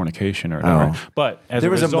 Californication or whatever. Oh. But as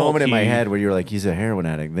There was a result, moment in my head where you were like, he's a heroin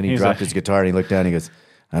addict. Then he dropped his guitar and he looked down and he goes,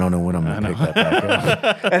 I don't know when I'm going to pick that back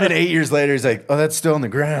up. And then 8 years later, he's like, oh, that's still on the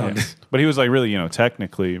ground. Yeah. But he was like really,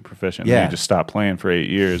 technically proficient. Yeah. And he just stopped playing for 8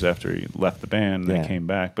 years after he left the band and then came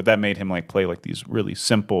back. But that made him like play like these really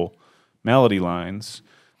simple melody lines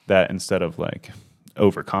that instead of like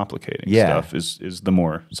overcomplicating stuff is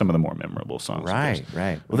some of the more memorable songs. Right.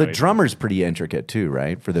 Well, the drummer's pretty intricate too,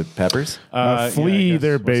 right? For the Peppers. Flea,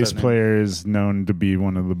 their What's bass that name? player, is known to be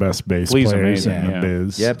one of the best bass Flea's players amazing, in the yeah.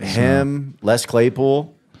 biz. Yep. So- Him, Les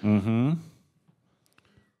Claypool. Mm-hmm.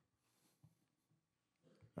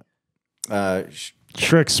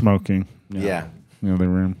 Shrek's smoking Yeah. in the other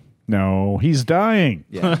room. No, he's dying.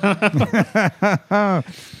 Yeah.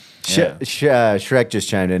 Shrek just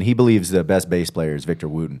chimed in. He believes the best bass player is Victor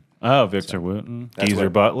Wooten. Oh, Victor Wooten, That's Geezer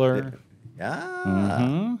what- Butler,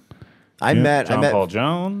 Ah. I met John Paul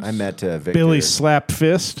Jones. I met Victor. Billy Slap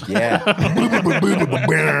Fist. Yeah.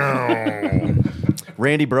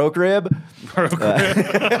 Randy Brokerib.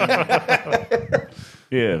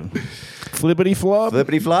 Yeah. Flippity Flop.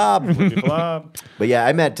 Flippity Flop. Flop. But yeah,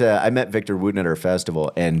 I met Victor Wooten at our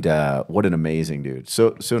festival, and what an amazing dude.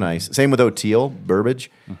 So nice. Same with O'Teal Burbage,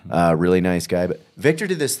 really nice guy. But Victor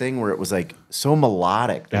did this thing where it was like so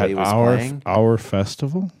melodic the way At he was our playing. our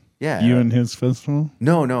festival. Yeah, You and his festival.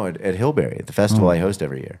 no, at Hillberry, at the festival I host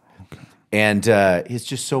every year. And it's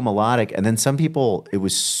just so melodic. And then some people, it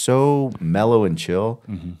was so mellow and chill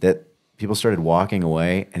that people started walking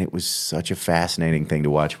away, and it was such a fascinating thing to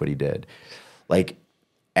watch what he did. Like,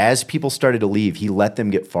 as people started to leave, he let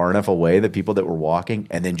them get far enough away, the people that were walking,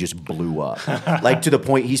 and then just blew up. Like, to the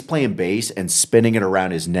point he's playing bass and spinning it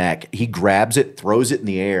around his neck. He grabs it, throws it in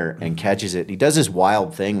the air, and catches it. He does this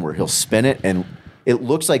wild thing where he'll spin it, and it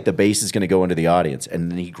looks like the bass is going to go into the audience,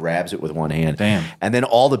 and then he grabs it with one hand. Damn. And then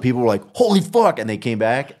all the people were like, holy fuck, and they came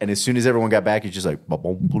back, and as soon as everyone got back, he's just like,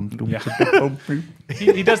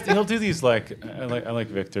 He does. He'll do these like I like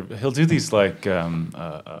Victor. He'll do these like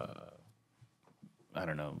I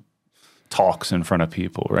don't know, talks in front of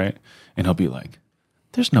people, right? And he'll be like,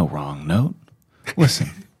 "There's no wrong note. Listen,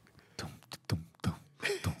 dum, dum, dum,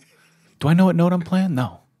 dum. Do I know what note I'm playing?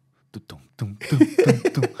 No. Dum, dum, dum, dum,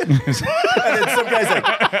 dum. And then some guy's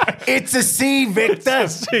like, it's a C, Victor.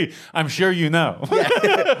 See, I'm sure you know,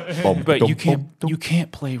 but you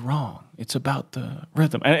can't play wrong. It's about the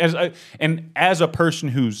rhythm. And as a person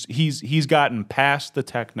he's gotten past the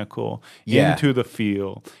technical into the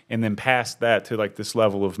feel, and then past that to like this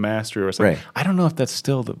level of mastery. Or something. Right. I don't know if that's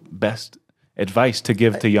still the best advice to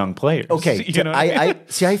give to young players. Okay, you know what I mean?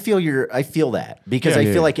 I feel that because I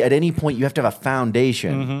feel like at any point you have to have a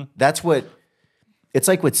foundation. That's what it's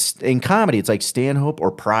like in comedy. It's like Stanhope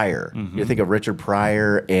or Pryor. You think of Richard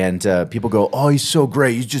Pryor, and people go, "Oh, he's so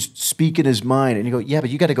great. He's just speaking his mind." And you go, "Yeah, but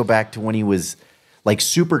you got to go back to when he was like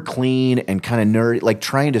super clean and kind of nerdy, like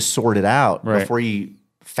trying to sort it out before he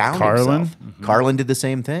found Carlin? himself." Carlin did the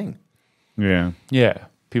same thing. Yeah. Yeah,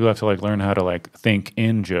 people have to like learn how to like think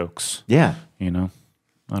in jokes. Yeah. You know,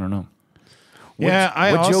 I don't know.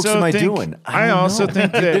 Yeah, What jokes am I doing? I don't also know.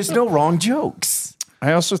 think that There's no wrong jokes.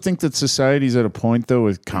 I also think that society's at a point though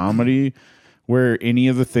with comedy where any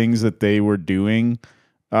of the things that they were doing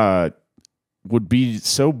would be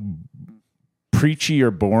so preachy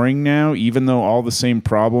or boring now, even though all the same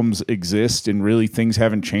problems exist and really things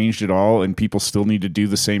haven't changed at all, and people still need to do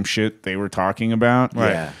the same shit they were talking about.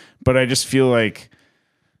 Right. Yeah. But I just feel like,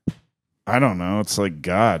 I don't know. It's like,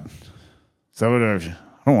 God, is that what I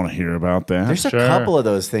don't want to hear about that. There's a couple of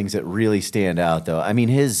those things that really stand out, though. I mean,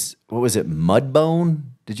 what was it, Mudbone?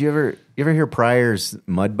 Did you ever hear Pryor's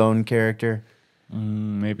Mudbone character?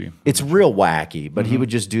 Maybe. It's real wacky, but he would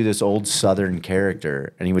just do this old Southern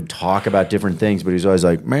character, and he would talk about different things, but he's always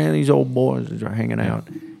like, man, these old boys are hanging out.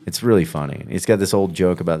 It's really funny. He's got this old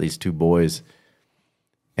joke about these two boys,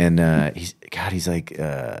 and he's like,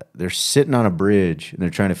 they're sitting on a bridge, and they're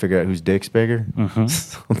trying to figure out whose dick's bigger.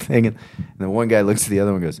 Something, and then one guy looks at the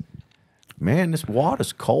other one and goes, man, this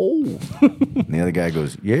water's cold. And the other guy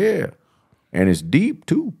goes, yeah, And it's deep,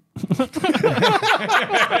 too.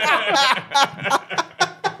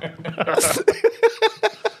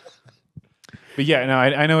 But yeah, no,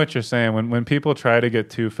 I know what you're saying. When people try to get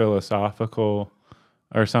too philosophical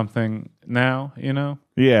or something now, you know,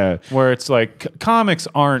 Yeah. where it's like comics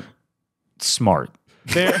aren't smart.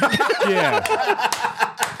 They're Yeah.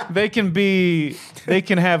 they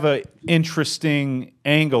can have a interesting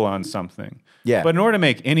angle on something. Yeah. But in order to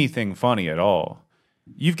make anything funny at all,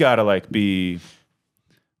 you've got to like be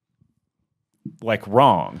like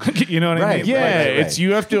wrong. You know what I mean? Yeah, Right. it's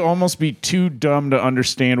you have to almost be too dumb to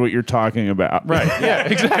understand what you're talking about. Right. Yeah,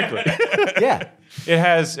 exactly. Yeah. It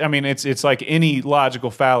has, I mean, it's like any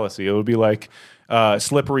logical fallacy. It would be like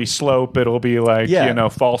slippery slope. It'll be like,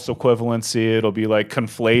 false equivalency. It'll be like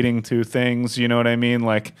conflating two things. You know what I mean?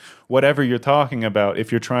 Like whatever you're talking about,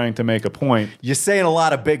 if you're trying to make a point. You're saying a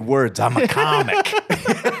lot of big words. I'm a comic.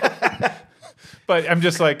 But I'm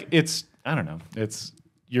just like, I don't know.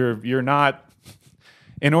 You're not,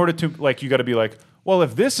 in order to, like, you got to be like, well,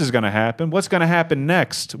 if this is going to happen, what's going to happen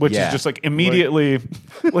next? Which is just like immediately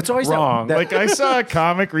What's always wrong. Like I saw a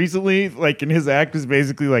comic recently, like, and his act was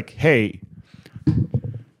basically like, "Hey,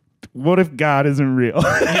 what if God isn't real?"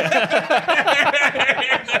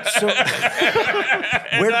 So,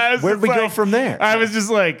 where'd we go from there? I was just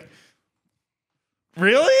like,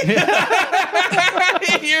 "Really?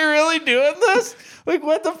 You're really doing this? Like,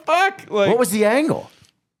 what the fuck? Like, What was the angle?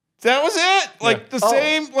 that was it? Like the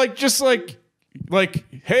same, like just like,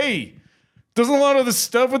 hey." Doesn't a lot of the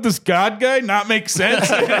stuff with this God guy not make sense?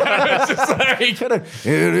 It's just like,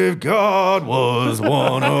 And if God was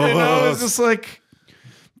one of and I was us. just like,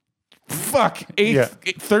 fuck,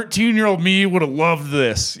 13-year-old me would have loved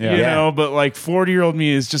this, you Yeah. know, but like 40-year-old me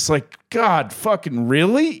is just like, God, fucking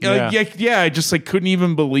really? Yeah. I just like couldn't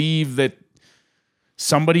even believe that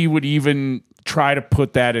somebody would even try to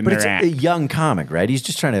put that in But their it's act. a young comic, right? He's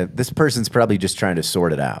just this person's probably just trying to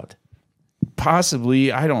sort it out.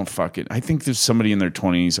 Possibly, I don't fucking. I think there's somebody in their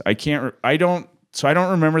 20s. I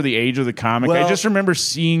don't remember the age of the comic. I Well- just remember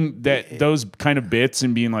seeing those kind of bits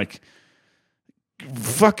and being like,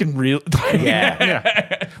 fucking real.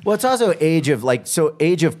 Yeah. Well, it's also age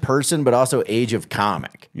of person, but also age of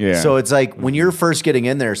comic. Yeah. So it's like when you're first getting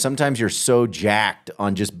in there, sometimes you're so jacked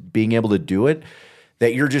on just being able to do it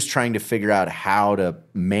that you're just trying to figure out how to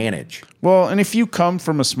manage. Well, and if you come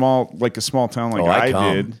from a small town like I I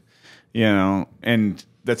come. did, you know, and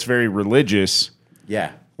that's very religious,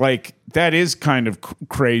 Yeah. like that is kind of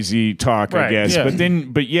crazy talk, I Right, guess. yeah.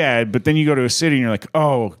 But then you go to a city and you're like,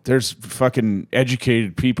 oh, there's fucking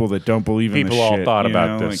educated people that don't believe in People this all shit, thought you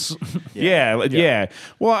about know? this. Like, yeah.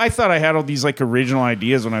 Well, I thought I had all these like original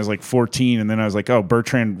ideas when I was like 14, and then I was like, oh,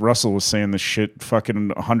 Bertrand Russell was saying this shit fucking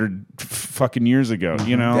 100 fucking years ago.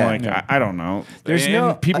 You know, Yeah. like I don't know. There's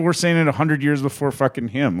And people were saying it 100 years before fucking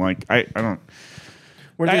him. Like I don't.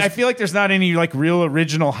 I feel like there's not any like real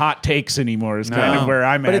original hot takes anymore. Is kind of where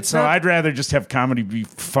I'm But at. it's So not- I'd rather just have comedy be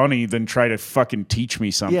funny than try to fucking teach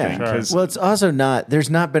me something. Yeah. 'cause- Well, it's also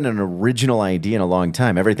there's not been an original idea in a long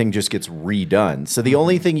time. Everything just gets redone. So the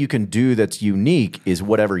only thing you can do that's unique is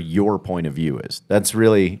whatever your point of view is. That's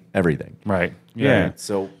really everything. Right. yeah.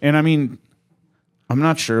 So And I mean, I'm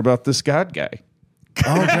not sure about this God guy.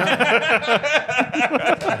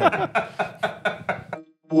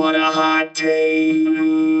 What a hot take.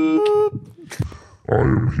 I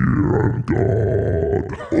am here, I'm God.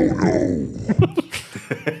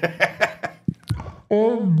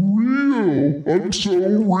 Oh no. I'm real. I'm so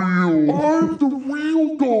real. I'm the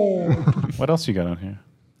real God. What else you got on here?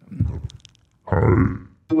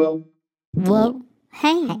 Well, Whoa.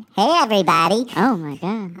 Hey. Hey, everybody. Oh, my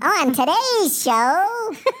God. On today's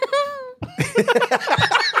show.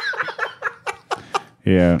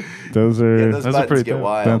 Yeah, those are those are buttons pretty get dope.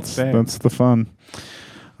 wild. that's the fun.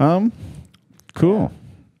 Cool.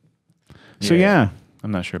 So yeah, I'm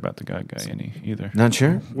not sure about the God guy either. Not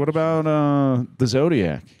sure. what about the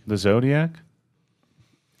Zodiac? The Zodiac?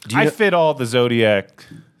 Do you I know- fit all the Zodiac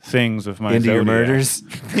things of my into your Zodiac. murders?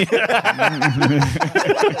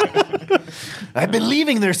 I've been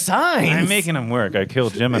leaving their signs. I'm making them work. I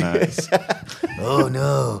killed Geminis. Oh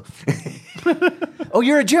no. Oh,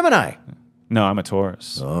 you're a Gemini. No, I'm a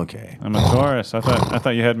Taurus. Okay. I'm a Taurus. I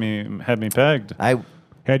thought you had me pegged. I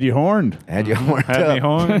Had you horned? had you horned Had me up.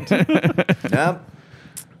 horned. Nope.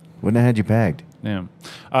 Wouldn't have had you pegged. Yeah.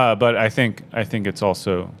 But I think it's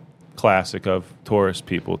also classic of Taurus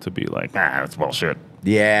people to be like, that's bullshit.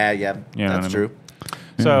 Yeah, You know that's what I mean? true.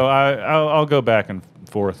 So I'll go back and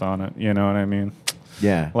forth on it. You know what I mean?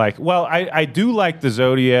 Yeah. Like, well, I do like the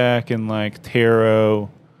Zodiac and like tarot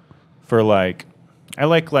for like I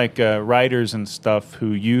like writers and stuff who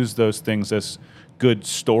use those things as good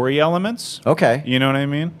story elements. Okay. You know what I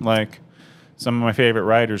mean? Like some of my favorite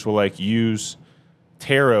writers will like use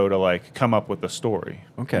tarot to like come up with a story.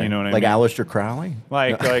 Okay. You know what I like mean? Aleister Crowley?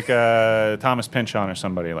 Like Thomas Pynchon or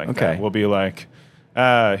somebody like Okay. that will be like,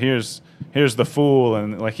 here's the fool,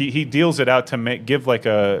 and like he deals it out to give like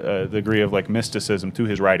a degree of like mysticism to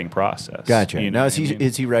his writing process. Gotcha. You know Now, what I mean?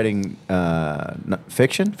 is he writing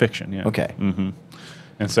fiction? Fiction, yeah. Okay.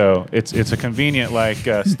 And so it's a convenient like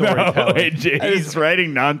storytelling. He's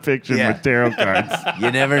writing nonfiction Yeah. with tarot cards.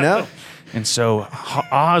 You never know. And so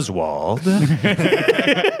Oswald,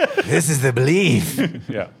 This is the belief.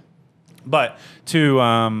 yeah. But to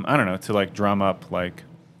I don't know, to like drum up like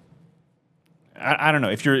I don't know,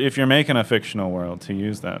 if you're making a fictional world, to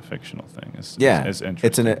use that fictional thing is interesting.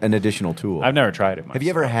 It's an additional tool. I've never tried it myself. Have you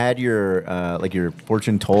ever had your like your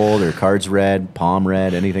fortune told or cards read, palm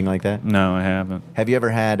read, anything like that? No, I haven't. Have you ever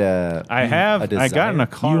had a? I have. a I got in a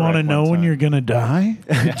car. You want to wreck know one when time. you're gonna die?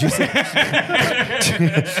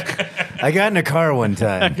 I got in a car one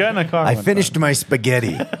time. I got in a car. I one finished my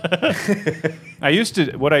spaghetti. time.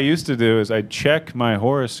 What I used to do is I'd check my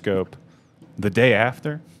horoscope the day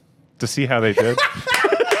after to see how they did.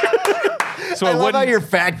 So I it love how wouldn't. you're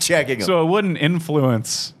fact checking them. So it wouldn't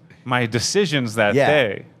influence my decisions that Yeah.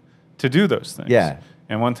 day to do those things. Yeah.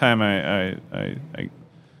 And one time I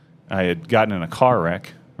had gotten in a car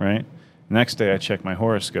wreck, right? Next day I checked my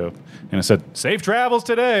horoscope and it said, safe travels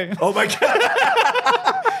today. Oh my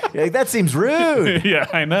god! You're like, that seems rude. Yeah,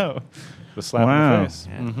 I know. The slap in Wow. the face.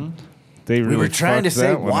 They We really were trying to fucked say,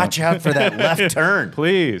 that one watch up. out for that left turn.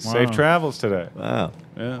 Please, safe travels today. Wow.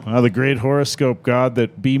 Wow, the great horoscope god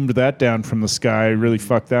that beamed that down from the sky really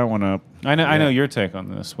fucked that one up. I know your take on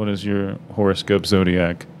this. What is your horoscope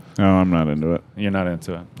zodiac? No, I'm not into it. You're not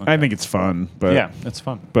into it. Okay. I think it's fun, but yeah, it's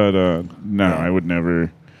fun. But no, I would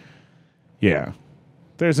never. Yeah,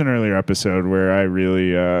 there's an earlier episode where I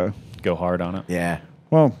really, Go hard on it. Yeah.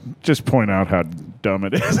 well, just point out how dumb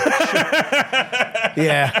it is.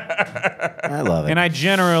 Yeah. I love it. And I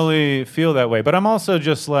generally feel that way, but I'm also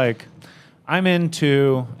just like, I'm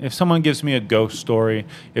into, if someone gives me a ghost story,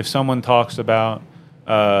 if someone talks about,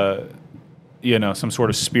 some sort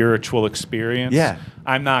of spiritual experience, Yeah.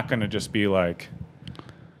 I'm not going to just be like,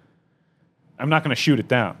 I'm not going to shoot it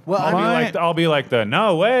down. Well, I'll be like the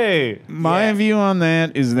no way. My view on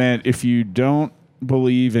that is that if you don't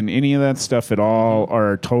believe in any of that stuff at all,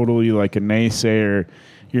 or are totally like a naysayer,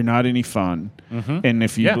 you're not any fun. And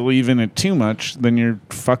if you Yeah. believe in it too much, then you're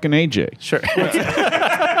fucking AJ. Sure.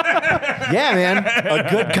 yeah, man. A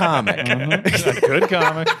good comic. A good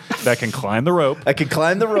comic that can climb the rope. I could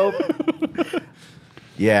climb the rope.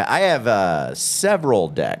 Yeah, I have several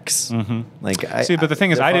decks. Like, See, but the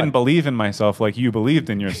thing is, they're I fun. didn't believe in myself like you believed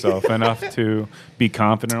in yourself enough to be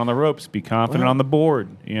confident on the ropes, be confident on the board.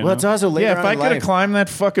 You know? Well, it's also later Yeah, if on I in could have life. climbed that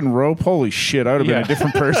fucking rope, holy shit, I would have been Yeah. a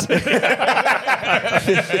different person.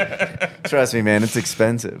 Trust me, man, it's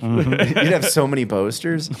expensive. You'd have so many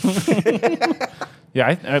posters.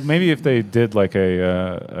 Yeah, I maybe if they did like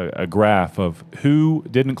a graph of who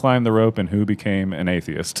didn't climb the rope and who became an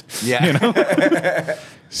atheist. Yeah. You know?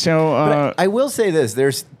 So, I will say this: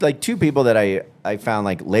 there's like two people that I found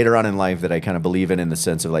like later on in life that I kind of believe in the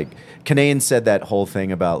sense of like Kanane said that whole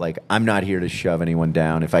thing about like I'm not here to shove anyone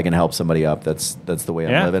down. If I can help somebody up, that's the way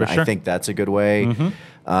I'm Yeah, living. for sure. I think that's a good way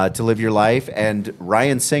to live your life. And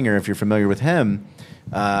Ryan Singer, if you're familiar with him.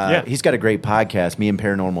 He's got a great podcast, Me and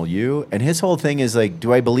Paranormal You, and his whole thing is like,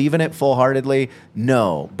 do I believe in it full-heartedly?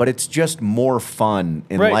 No, but it's just more fun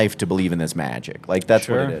in Right. life to believe in this magic. Like that's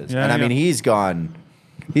Sure. what it is. Yeah, and I yeah. mean, he's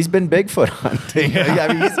been Bigfoot hunting.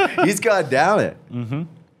 I mean, he's gone down it.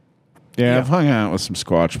 yeah, I've hung out with some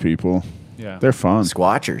Squatch people. Yeah. They're fun.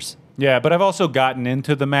 Squatchers. Yeah, but I've also gotten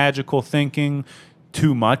into the magical thinking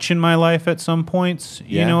too much in my life at some points.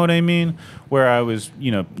 You Yeah. know what I mean? Where I was,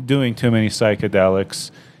 doing too many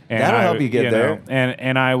psychedelics. And That'll help you get there.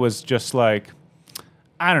 And I was just like,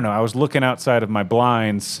 I don't know. I was looking outside of my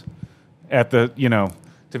blinds at the,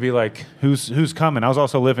 to be like, who's coming? I was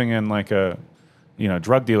also living in like a,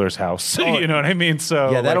 drug dealer's house. You know what I mean?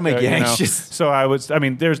 So Yeah, that'll make you know, anxious. So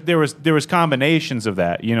there was combinations of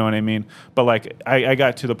that, you know what I mean? But like I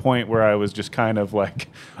got to the point where I was just kind of like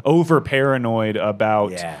over paranoid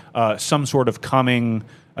about some sort of coming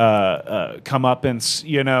comeuppance,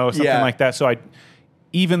 something Yeah. like that. So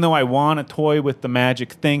even though I want to toy with the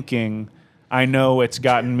magic thinking, I know it's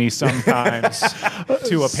gotten me sometimes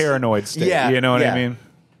to a paranoid state. Yeah, You know what yeah. I mean?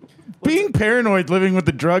 Being paranoid living with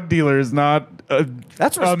the drug dealer is not.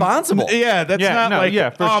 That's responsible. Yeah, that's Yeah, not no, like, yeah,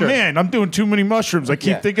 for oh sure. man, I'm doing too many mushrooms. I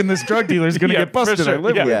keep Yeah. thinking this drug dealer is going to Yeah, get busted. for sure. I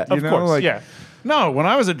live Yeah, with. Yeah. You of know, course. like, yeah. No, when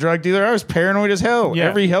I was a drug dealer, I was paranoid as hell. Yeah.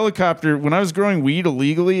 Every helicopter, when I was growing weed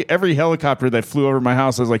illegally, every helicopter that flew over my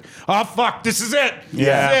house, I was like, oh, fuck, this is it.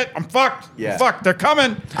 Yeah. This is it. I'm fucked. Yeah. I'm fucked. They're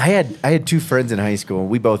coming. I had two friends in high school, and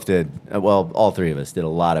we both did. Well, all three of us did a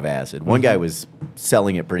lot of acid. One guy was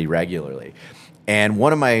selling it pretty regularly, and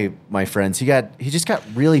one of my friends, he just got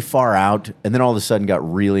really far out, and then all of a sudden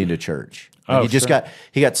got really into church. Like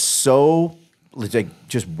he got so like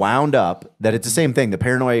just wound up that it's the same thing. The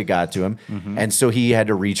paranoia got to him, and so he had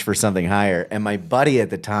to reach for something higher. And my buddy at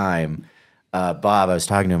the time, Bob, I was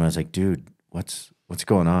talking to him. I was like, "Dude, what's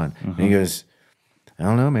going on?" And he goes, "I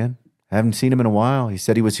don't know, man. I haven't seen him in a while." He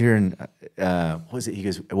said he was here, and what was it? He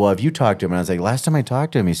goes, "Well, have you talked to him?" And I was like, "Last time I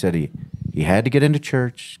talked to him, he said he had to get into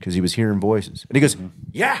church because he was hearing voices." And he goes,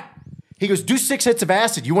 "Yeah." He goes, "Do 6 hits of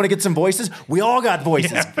acid. You want to get some voices? We all got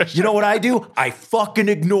voices. Yeah, for sure. You know what I do? I fucking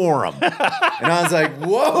ignore them." And I was like,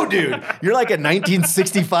 "Whoa, dude, you're like a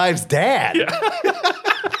 1965's dad."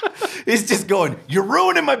 He's just going, "You're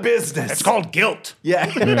ruining my business." It's called guilt. Yeah.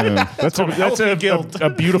 Yeah. That's healthy guilt.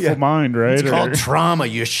 a beautiful mind, right? It's called trauma.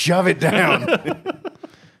 You shove it down.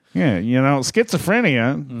 Yeah,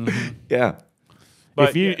 schizophrenia. Yeah.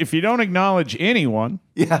 But If you don't acknowledge anyone,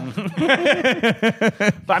 Yeah.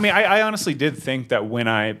 But I mean, I honestly did think that when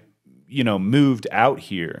I, moved out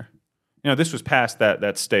here, this was past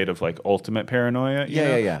that state of like ultimate paranoia. you Yeah, know?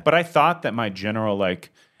 yeah, yeah. But I thought that my general like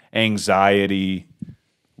anxiety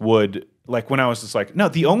would like when I was just like, no,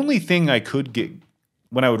 the only thing I could get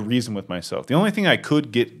when I would reason with myself, the only thing I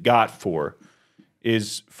could got for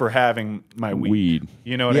is for having my weed.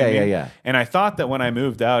 You know what I mean? Yeah, yeah. And I thought that when I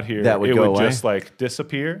moved out here, That would it go would away? just like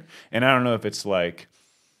disappear. And I don't know if it's like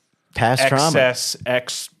Past trauma. excess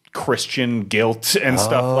ex-Christian guilt and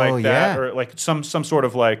stuff Oh, like that, yeah. or like some sort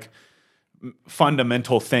of like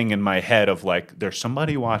fundamental thing in my head of like there's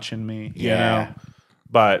somebody watching me, you Yeah. know.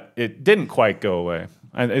 But it didn't quite go away.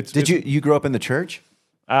 Did you grow up in the church?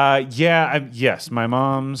 Yes, my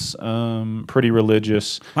mom's pretty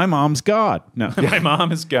religious. my mom's God. No. My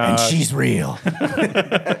mom is God. And she's real.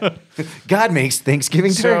 God makes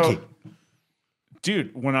Thanksgiving turkey.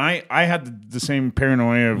 Dude, when I had the same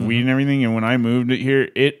paranoia of weed and everything, and when I moved it here,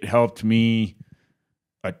 it helped me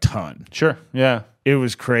a ton. Sure, yeah. It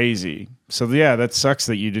was crazy. So yeah, that sucks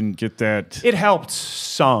that you didn't get that. It helped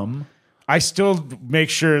some. I still make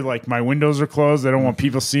sure like my windows are closed. I don't want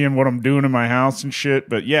people seeing what I'm doing in my house and shit.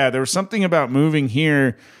 But yeah, there was something about moving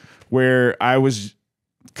here where I was,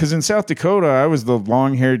 because in South Dakota, I was the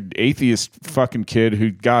long-haired atheist fucking kid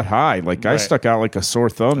who got high. Like I Right. stuck out like a sore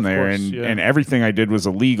thumb there, course, and yeah. and everything I did was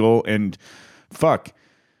illegal. And fuck,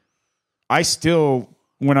 I still,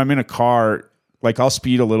 when I'm in a car, like I'll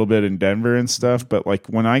speed a little bit in Denver and stuff, but like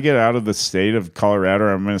when I get out of the state of Colorado, or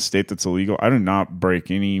I'm in a state that's illegal, I do not break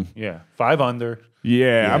any. Yeah, 5 under.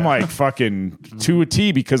 Yeah, I'm like fucking to a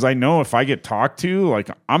T, because I know if I get talked to, like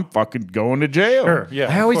I'm fucking going to jail. Sure, yeah.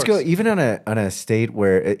 I of always go, course. even on a state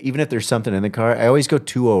where, even if there's something in the car, I always go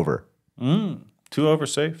 2 over. 2 over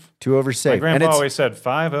safe. 2 over My safe. And grandpa it's, always said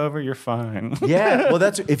 5 over, you're fine. yeah, well,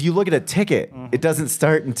 that's, if you look at a ticket, it doesn't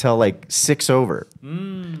start until like 6 over.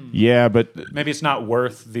 Yeah, but Maybe it's not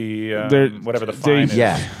worth the They're- whatever the they- fine is.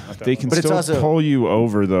 Yeah. at that they level. can But it's still also- pull you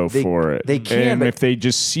over though for it. they can, and but- if they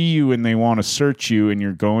just see you and they want to search you and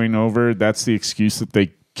you're going over, that's the excuse that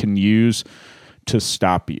they can use to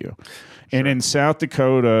stop you. And in South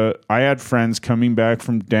Dakota, I had friends coming back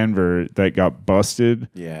from Denver that got busted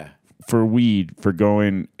Yeah. for weed for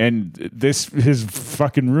going, and this has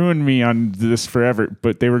fucking ruined me on this forever,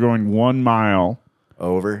 but they were going 1 mile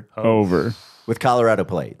Over. over. With Colorado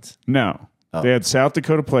plates. No. They had South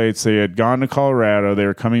Dakota plates. They had gone to Colorado. They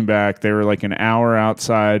were coming back. They were like an hour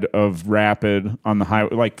outside of Rapid on the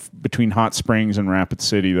highway, like between Hot Springs and Rapid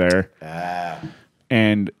City there.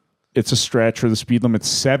 And it's a stretch where the speed limit's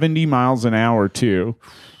 70 miles an hour, too.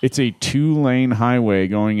 It's a 2-lane highway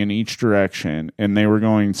going in each direction. And they were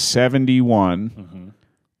going 71.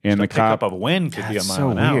 And the Pickup cop. of wind could be a That's mile so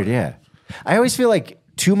an hour. weird, yeah. I always feel like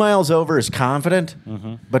 2 miles over is confident,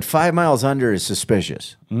 but 5 miles under is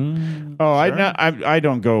suspicious. Oh, I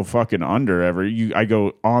don't go fucking under ever. I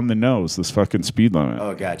go on the nose, this fucking speed limit.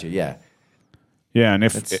 Oh, gotcha, yeah. Yeah, and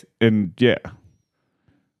That's-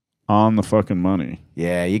 on the fucking money.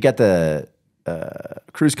 Yeah, you got the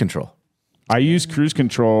cruise control. I use cruise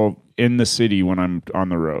control in the city when I'm on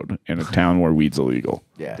the road in a town where weed's illegal.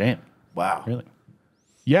 Yeah. Damn. Wow. Really?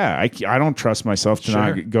 Yeah, I don't trust myself to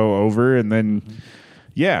not go over, and then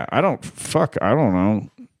I don't know.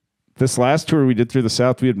 This last tour we did through the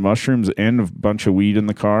South, we had mushrooms and a bunch of weed in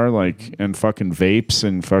the car, like, and fucking vapes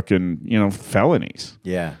and fucking felonies.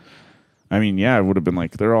 Yeah. I mean, yeah, it would have been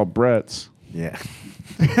like they're all Brett's. Yeah.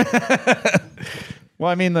 Well,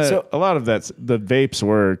 I mean, a lot of that's the vapes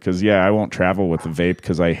were because I won't travel with the vape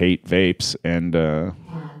because I hate vapes and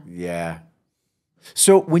Yeah.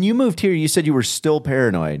 So when you moved here, you said you were still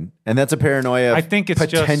paranoid, and that's a paranoia. I think it's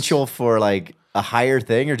potential for like a higher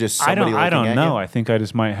thing, or just somebody. I don't know. You? I think I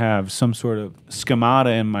just might have some sort of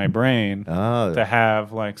schemata in my brain to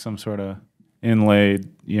have like some sort of inlaid,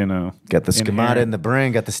 Got the schemata in the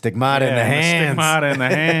brain, got the stigmata in the hands. Stigmata in the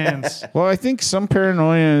hands. Well, I think some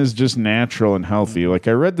paranoia is just natural and healthy. Like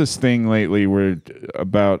I read this thing lately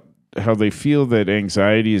about how they feel that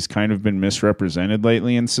anxiety has kind of been misrepresented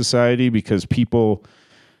lately in society because people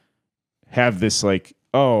have this like,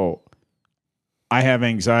 oh, I have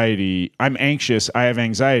anxiety. I'm anxious. I have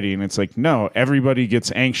anxiety. And it's like, no, everybody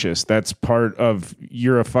gets anxious. That's part of,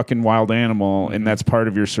 you're a fucking wild animal. And that's part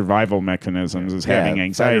of your survival mechanisms is having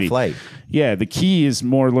anxiety. Fight or flight. Yeah. The key is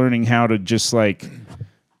more learning how to just like,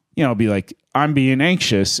 be like, I'm being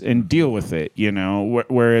anxious and deal with it,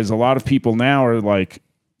 whereas a lot of people now are like,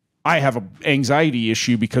 I have an anxiety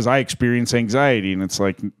issue because I experience anxiety. And it's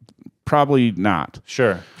like, probably not.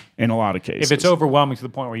 Sure. In a lot of cases. If it's overwhelming to the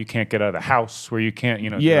point where you can't get out of the house, where you can't,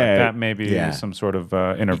 that maybe some sort of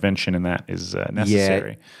intervention in that is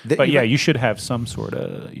necessary. But you should have some sort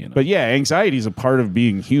of, But anxiety is a part of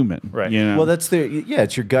being human. Right. Well, it's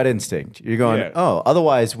your gut instinct. You're going,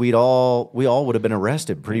 otherwise we all would have been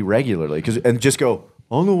arrested pretty regularly and just go,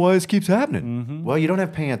 I don't know why this keeps happening. Mm-hmm. Well, you don't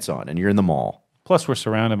have pants on and you're in the mall. Plus we're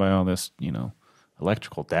surrounded by all this,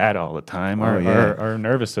 electrical data all the time. Our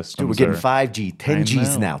nervous systems. Dude, we're getting 5G, 10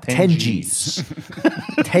 Gs now. 10 Gs.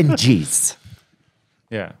 10 Gs.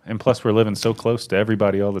 Yeah. And plus we're living so close to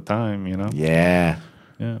everybody all the time, Yeah.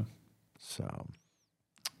 Yeah. So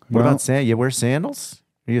what about sandals? You wear sandals?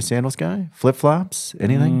 Are you a sandals guy? Flip flops?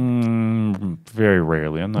 Anything? Very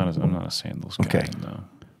rarely. I'm not a sandals guy. Okay. No.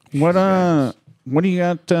 What do you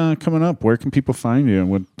got coming up? Where can people find you?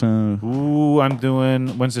 What? I'm doing.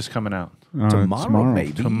 When's this coming out? Tomorrow,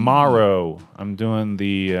 maybe. Tomorrow, I'm doing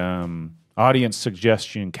the audience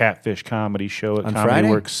suggestion catfish comedy show at On Comedy Friday?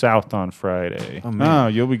 Works South on Friday. Oh,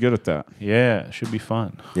 you'll be good at that. Yeah, it should be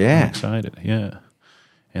fun. Yeah. I'm excited. Yeah.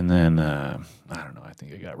 And then I don't know. I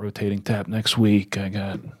think I got rotating tap next week. I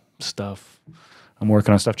got stuff. I'm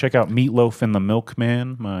working on stuff. Check out Meatloaf and the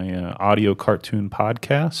Milkman, my audio cartoon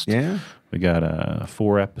podcast. Yeah. We got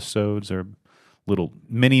 4 episodes or little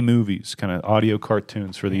mini movies, kind of audio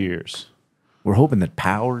cartoons for the ears. We're hoping that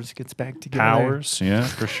Powers gets back together. Powers, yeah,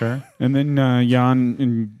 for sure. And then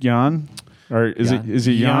Jan, or is it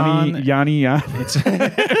Yanni? Yanni?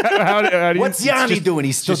 What's Yanni doing?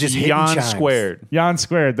 He's still just hitting Jan chimes. squared. Jan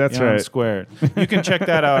squared. That's Jan right. squared. You can check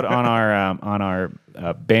that out on our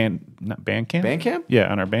Bandcamp. Bandcamp?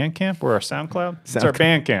 Yeah, on our Bandcamp or our SoundCloud. It's our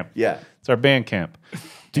Bandcamp. Yeah. It's our Bandcamp.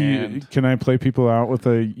 Can I play people out with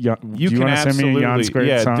a? You do can want to send me a Jan absolutely, squared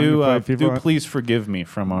yeah. song? to play Do people out? Please Forgive Me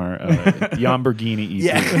from our Lamborghini EP.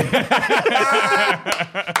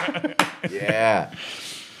 Yeah.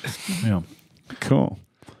 Yeah. Cool.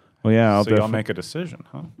 Well, yeah. I'll So y'all definitely make a decision,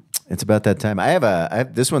 huh? It's about that time. I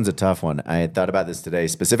have this one's a tough one. I had thought about this today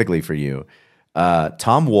specifically for you.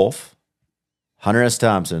 Tom Wolfe, Hunter S.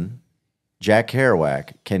 Thompson, Jack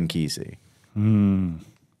Kerouac, Ken Kesey.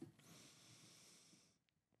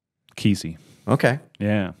 Kesey. Okay.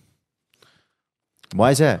 Yeah.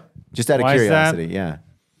 Why is that? Just out of Why is that? curiosity. Yeah.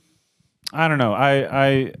 I don't know.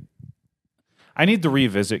 I need to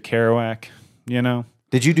revisit Kerouac,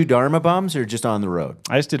 Did you do Dharma Bums or just On the Road?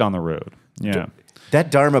 I just did On the Road. Yeah. That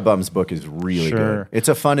Dharma Bums book is really Sure. good. It's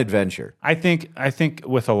a fun adventure. I think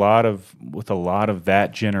with a lot of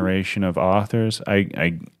that generation of authors,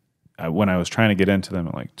 I when I was trying to get into them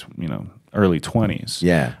at like early 20s,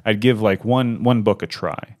 Yeah. I'd give like one book a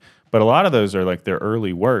try. But a lot of those are like their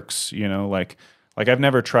early works, like I've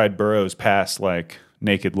never tried Burroughs past like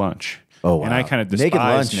Naked Lunch. Oh, wow. And I kind of Naked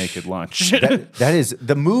despise Lunch. Naked Lunch. That is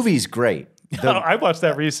the movie's great. I watched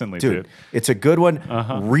that recently, dude. It's a good one.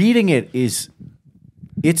 Reading it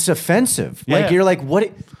it's offensive. Yeah. Like you're like, what?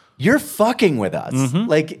 You're fucking with us.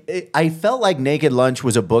 Like I felt like Naked Lunch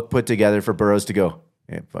was a book put together for Burroughs to go,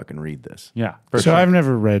 yeah, fucking read this. Yeah, for So sure. I've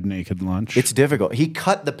never read Naked Lunch. It's difficult. He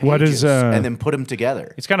cut the pages What is, and then put them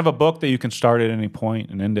together. It's kind of a book that you can start at any point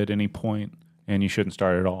and end at any point, and you shouldn't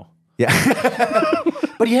start at all. Yeah.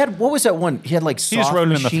 But he had, what was that one? He had like He just Soft wrote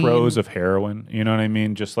it in the Machine. throes of heroin. You know what I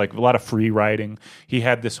mean? Just like a lot of free writing. He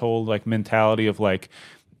had this whole like mentality of like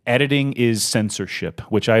editing is censorship,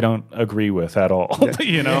 which I don't agree with at all.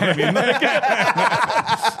 You know what I mean?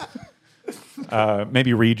 Like,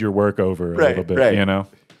 maybe read your work over a little bit. right. You know.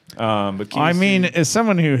 But I Kesey- mean, as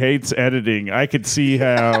someone who hates editing, I could see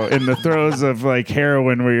how in the throes of like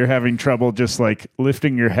heroin where you're having trouble just like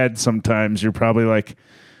lifting your head sometimes, you're probably like,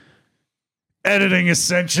 editing is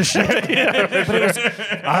censorship.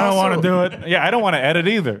 I don't want to do it. Yeah, I don't want to edit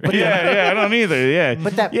either. yeah, I don't either. Yeah.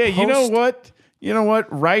 But that you know post- what? You know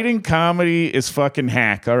what? Writing comedy is fucking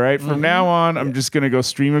hack, all right? From now on, I'm just going to go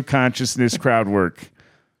stream of consciousness crowd work.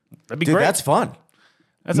 That'd be Dude, great. that's fun.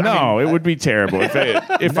 It would be terrible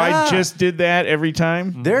if I just did that every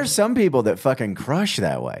time. There are some people that fucking crush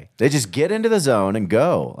that way. They just get into the zone and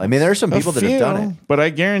go. I mean, there are some people that have done it. But I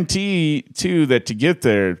guarantee, too, that to get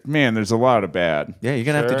there, man, there's a lot of bad. Yeah, you're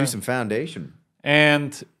going to have to Sure. do some foundation.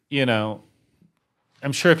 And,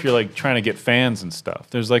 I'm sure if you're like trying to get fans and stuff,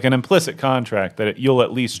 there's like an implicit contract that you'll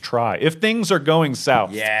at least try. If things are going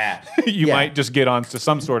south, you Yeah. might just get onto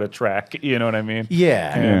some sort of track. You know what I mean?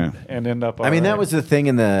 Yeah. And end up. I mean, that was the thing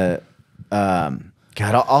in the. God,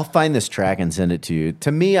 I'll find this track and send it to you.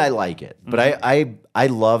 To me, I like it, but I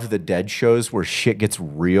love the Dead shows where shit gets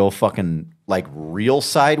real fucking like real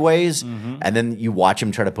sideways, and then you watch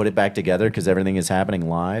him try to put it back together because everything is happening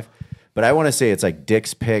live. But I want to say it's like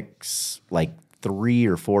Dick's Picks, like 3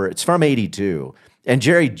 or 4. It's from '82, and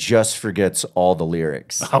Jerry just forgets all the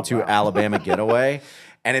lyrics to Alabama Getaway.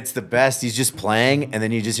 And it's the best. He's just playing, and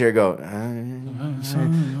then you just hear it go,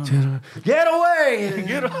 get away!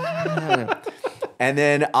 Get away! And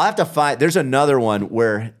then I'll have to find, there's another one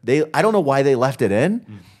where I don't know why they left it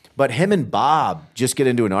in, but him and Bob just get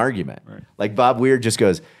into an argument. Right. Like Bob Weird just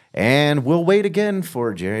goes, and we'll wait again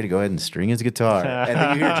for Jerry to go ahead and string his guitar. And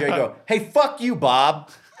then you hear Jerry go, hey, fuck you,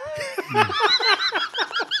 Bob.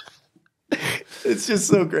 It's just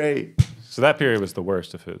so great. So that period was the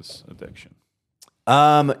worst of his addiction.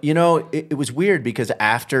 It was weird because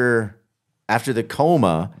after the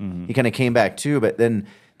coma, he kind of came back too. But then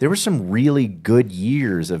there were some really good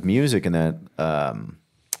years of music in that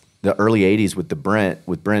the early '80s with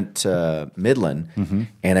Brent Midland,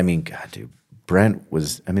 and I mean, God, dude, Brent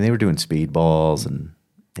was. I mean, they were doing Speedballs, and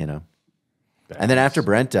and then after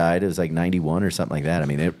Brent died, it was like '91 or something like that. I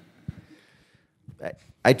mean,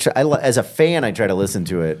 as a fan, I try to listen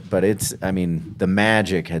to it, but the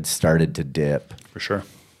magic had started to dip. For sure.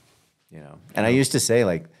 And I used to say,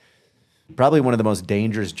 like, probably one of the most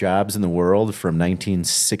dangerous jobs in the world from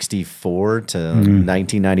 1964 to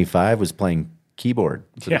 1995 was playing keyboard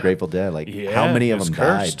for the Grateful Dead. Like, how many of them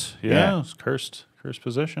cursed. died? Yeah, it was cursed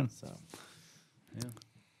position. So.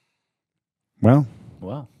 Well,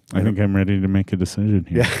 Wow. I think I'm ready to make a decision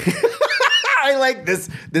here. I like this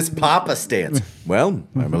Papa stance. Well,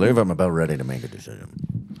 I believe I'm about ready to make a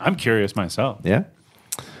decision. I'm curious myself. Yeah?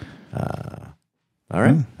 All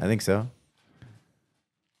right. I think so.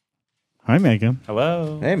 Hi, Megan.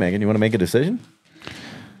 Hello. Hey, Megan, you want to make a decision?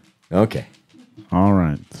 Okay. All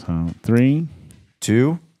right. So 3,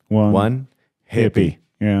 2, 1. Hippie.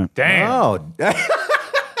 Yeah. Damn. Oh.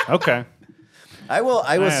 Okay. I will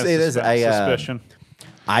say this. Suspicion.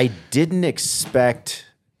 I didn't expect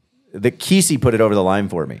the Kesey put it over the line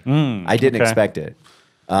for me. I didn't okay. expect it.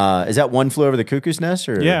 Is that One Flew Over the Cuckoo's Nest?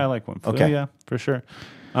 Or? Yeah, I like One Flew. Okay. Yeah, for sure.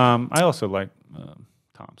 I also like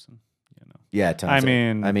Thompson. Yeah,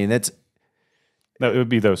 Thompson. I mean that's That would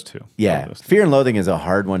be those two. yeah. Those two. Fear and Loathing is a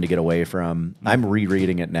hard one to get away from. I'm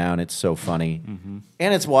rereading it now, and it's so funny.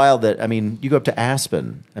 And it's wild that you go up to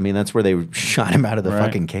Aspen. I mean, that's where they shot him out of the Right.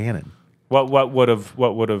 fucking cannon. What would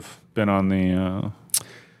have been on the?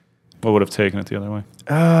 What would have taken it the other way?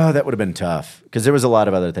 That would have been tough because there was a lot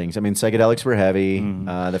of other things. I mean, psychedelics were heavy.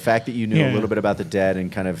 The fact that you knew a little bit about the Dead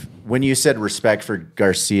and kind of when you said respect for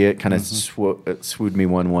Garcia, it kind of swooed me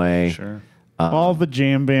one way. Sure. All the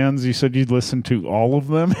jam bands, you said you'd listen to all of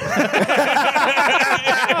them?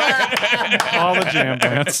 All the jam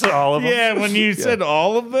bands, all of them. Yeah, when you said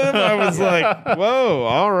all of them, I was like, whoa,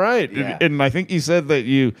 all right. Yeah. And I think you said that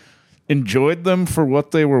you enjoyed them for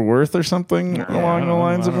what they were worth or something along the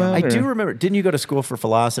lines of that? I do or- remember. Didn't you go to school for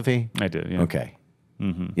philosophy? I did. Yeah. Okay.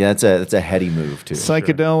 Yeah, that's a heady move too.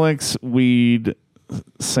 Psychedelics, weed,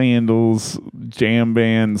 sandals, jam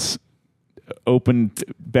bands, open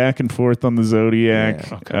back and forth on the Zodiac.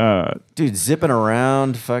 Yeah. Dude, zipping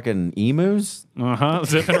around fucking emus.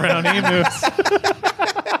 Zipping around emus.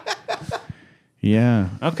 Yeah.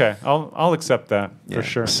 Okay, I'll accept that for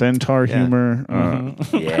sure. Centaur humor.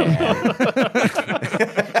 Yeah.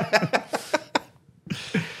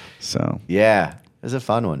 So, Yeah. It was a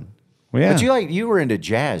fun one. well, yeah. But you were into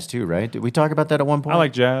jazz too, right? Did we talk about that at one point? I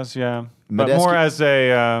like jazz, yeah, but Medeski- more as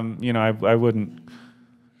a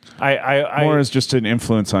I More as just an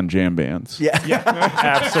influence on jam bands. Yeah.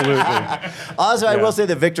 Absolutely. Also, I will say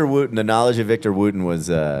that Victor Wooten, the knowledge of Victor Wooten was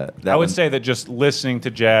I would say that just listening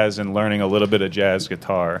to jazz and learning a little bit of jazz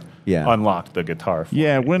guitar unlocked the guitar for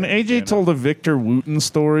me. When AJ told a Victor Wooten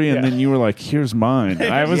story and then you were like, "Here's mine,"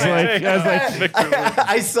 I was like,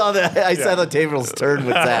 I saw the tables turn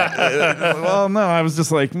with that. well, no, I was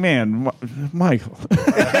just like, man, Michael.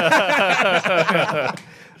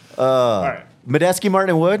 All right. Medeski,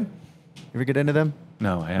 Martin, and Wood. You ever get into them?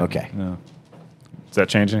 No, I haven't. Okay. No. Does that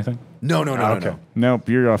change anything? No. Okay. Nope,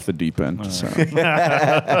 you're off the deep end. So.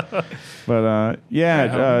 But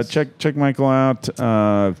check Michael out.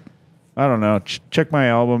 I don't know. Check my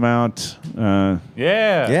album out.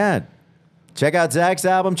 Yeah. Check out Zach's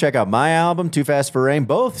album. Check out my album, Too Fast for Rain.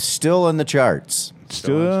 Both still in the charts.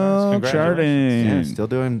 Still charting. Yeah,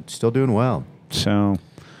 still doing well. So,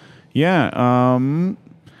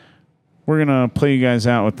 we're gonna play you guys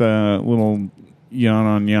out with a little yawn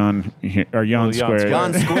on yawn or yawn square.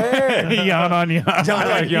 Yawn square. Yawn on yawn.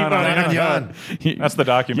 Yawn on yawn. That's the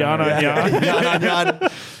documentary. Yawn on yawn. Yawn on yawn.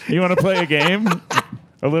 You want to play a game?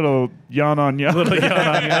 A little yawn on yawn. Little yawn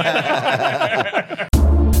on yawn.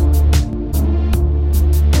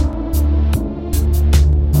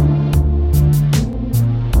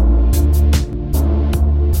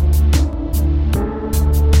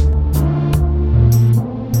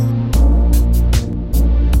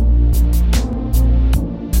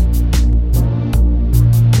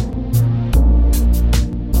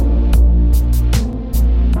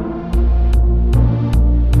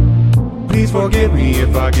 Please forgive me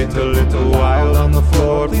if I get a little wild on the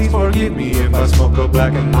floor. Please forgive me if I smoke a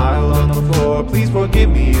black and mild on the floor. Please forgive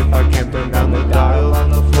me if I can't turn down the dial on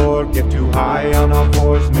the floor. Get too high on all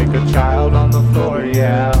fours, make a child on the floor,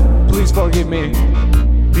 yeah. Please forgive me.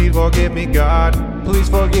 Please forgive me, God. Please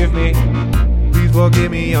forgive me. Please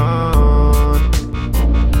forgive me, yawn.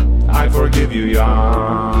 I forgive you,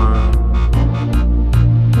 yawn.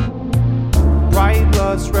 Pride,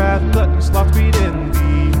 lust, wrath, gluttony, sloth, greed, envy.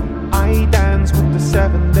 I dance with the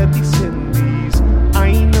 7 deadly sins.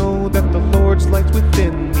 I know that the Lord's light's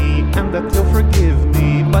within me and that He'll forgive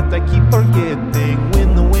me, but I keep forgetting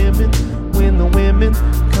when the women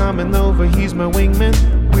coming over, He's my wingman.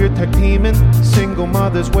 We're tag teaming, single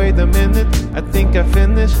mothers, wait a minute. I think I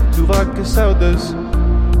finished 2 vodka sodas.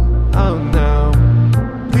 Oh no.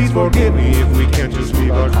 Please forgive me if we can't just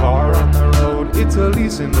leave our car on the road. It's a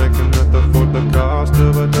lease and I cannot afford the cost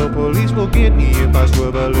of a tow. Police will get me if I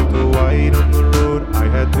swerve a little wide on the road. I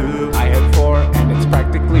had 2, I had 4, and it's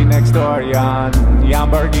practically next door, Jan.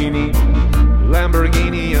 Lamborghini,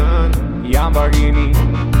 Jan. Lamborghini.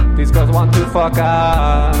 These girls want to fuck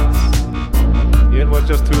us. It was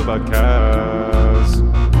just 2 vodkas.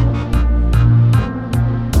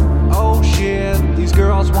 Oh shit, these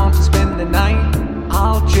girls want to spend the night.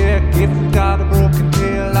 I'll check if we got a broken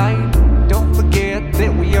tail light. Don't forget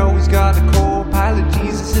that we always got a co-pilot.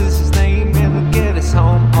 Jesus is his name and he'll get us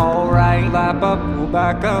home alright. Lap up, we'll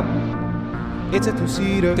back up. It's a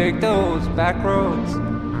 2-seater. Take those back roads.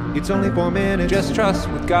 It's only 4 minutes. Just trust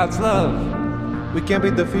with God's love. We can't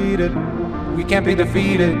be defeated. We can't be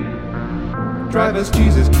defeated. Drive us,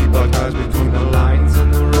 Jesus, keep our cars between the lines in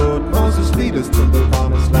the road. Moses, lead us to the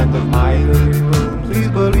promised land of my living room. Please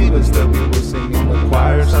believe us that we will sing in the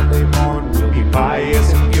choir Sunday morn. We'll be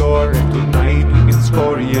pious and pure, and tonight we can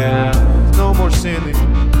score, yeah. No more sinning,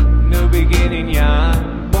 new beginning, yeah.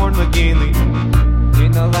 Born McGinley,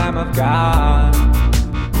 in the Lamb of God.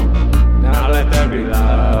 Now let there be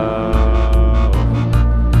love.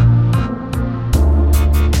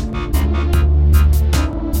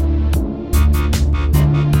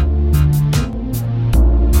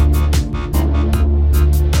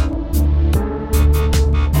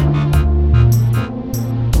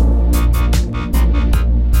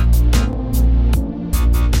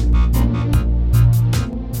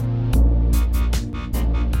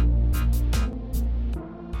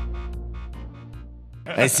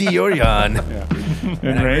 I see your yawn.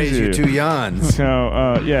 And I raise your 2 yawns.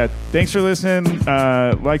 So, thanks for listening.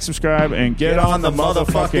 Like, subscribe, and get on the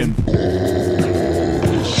motherfucking...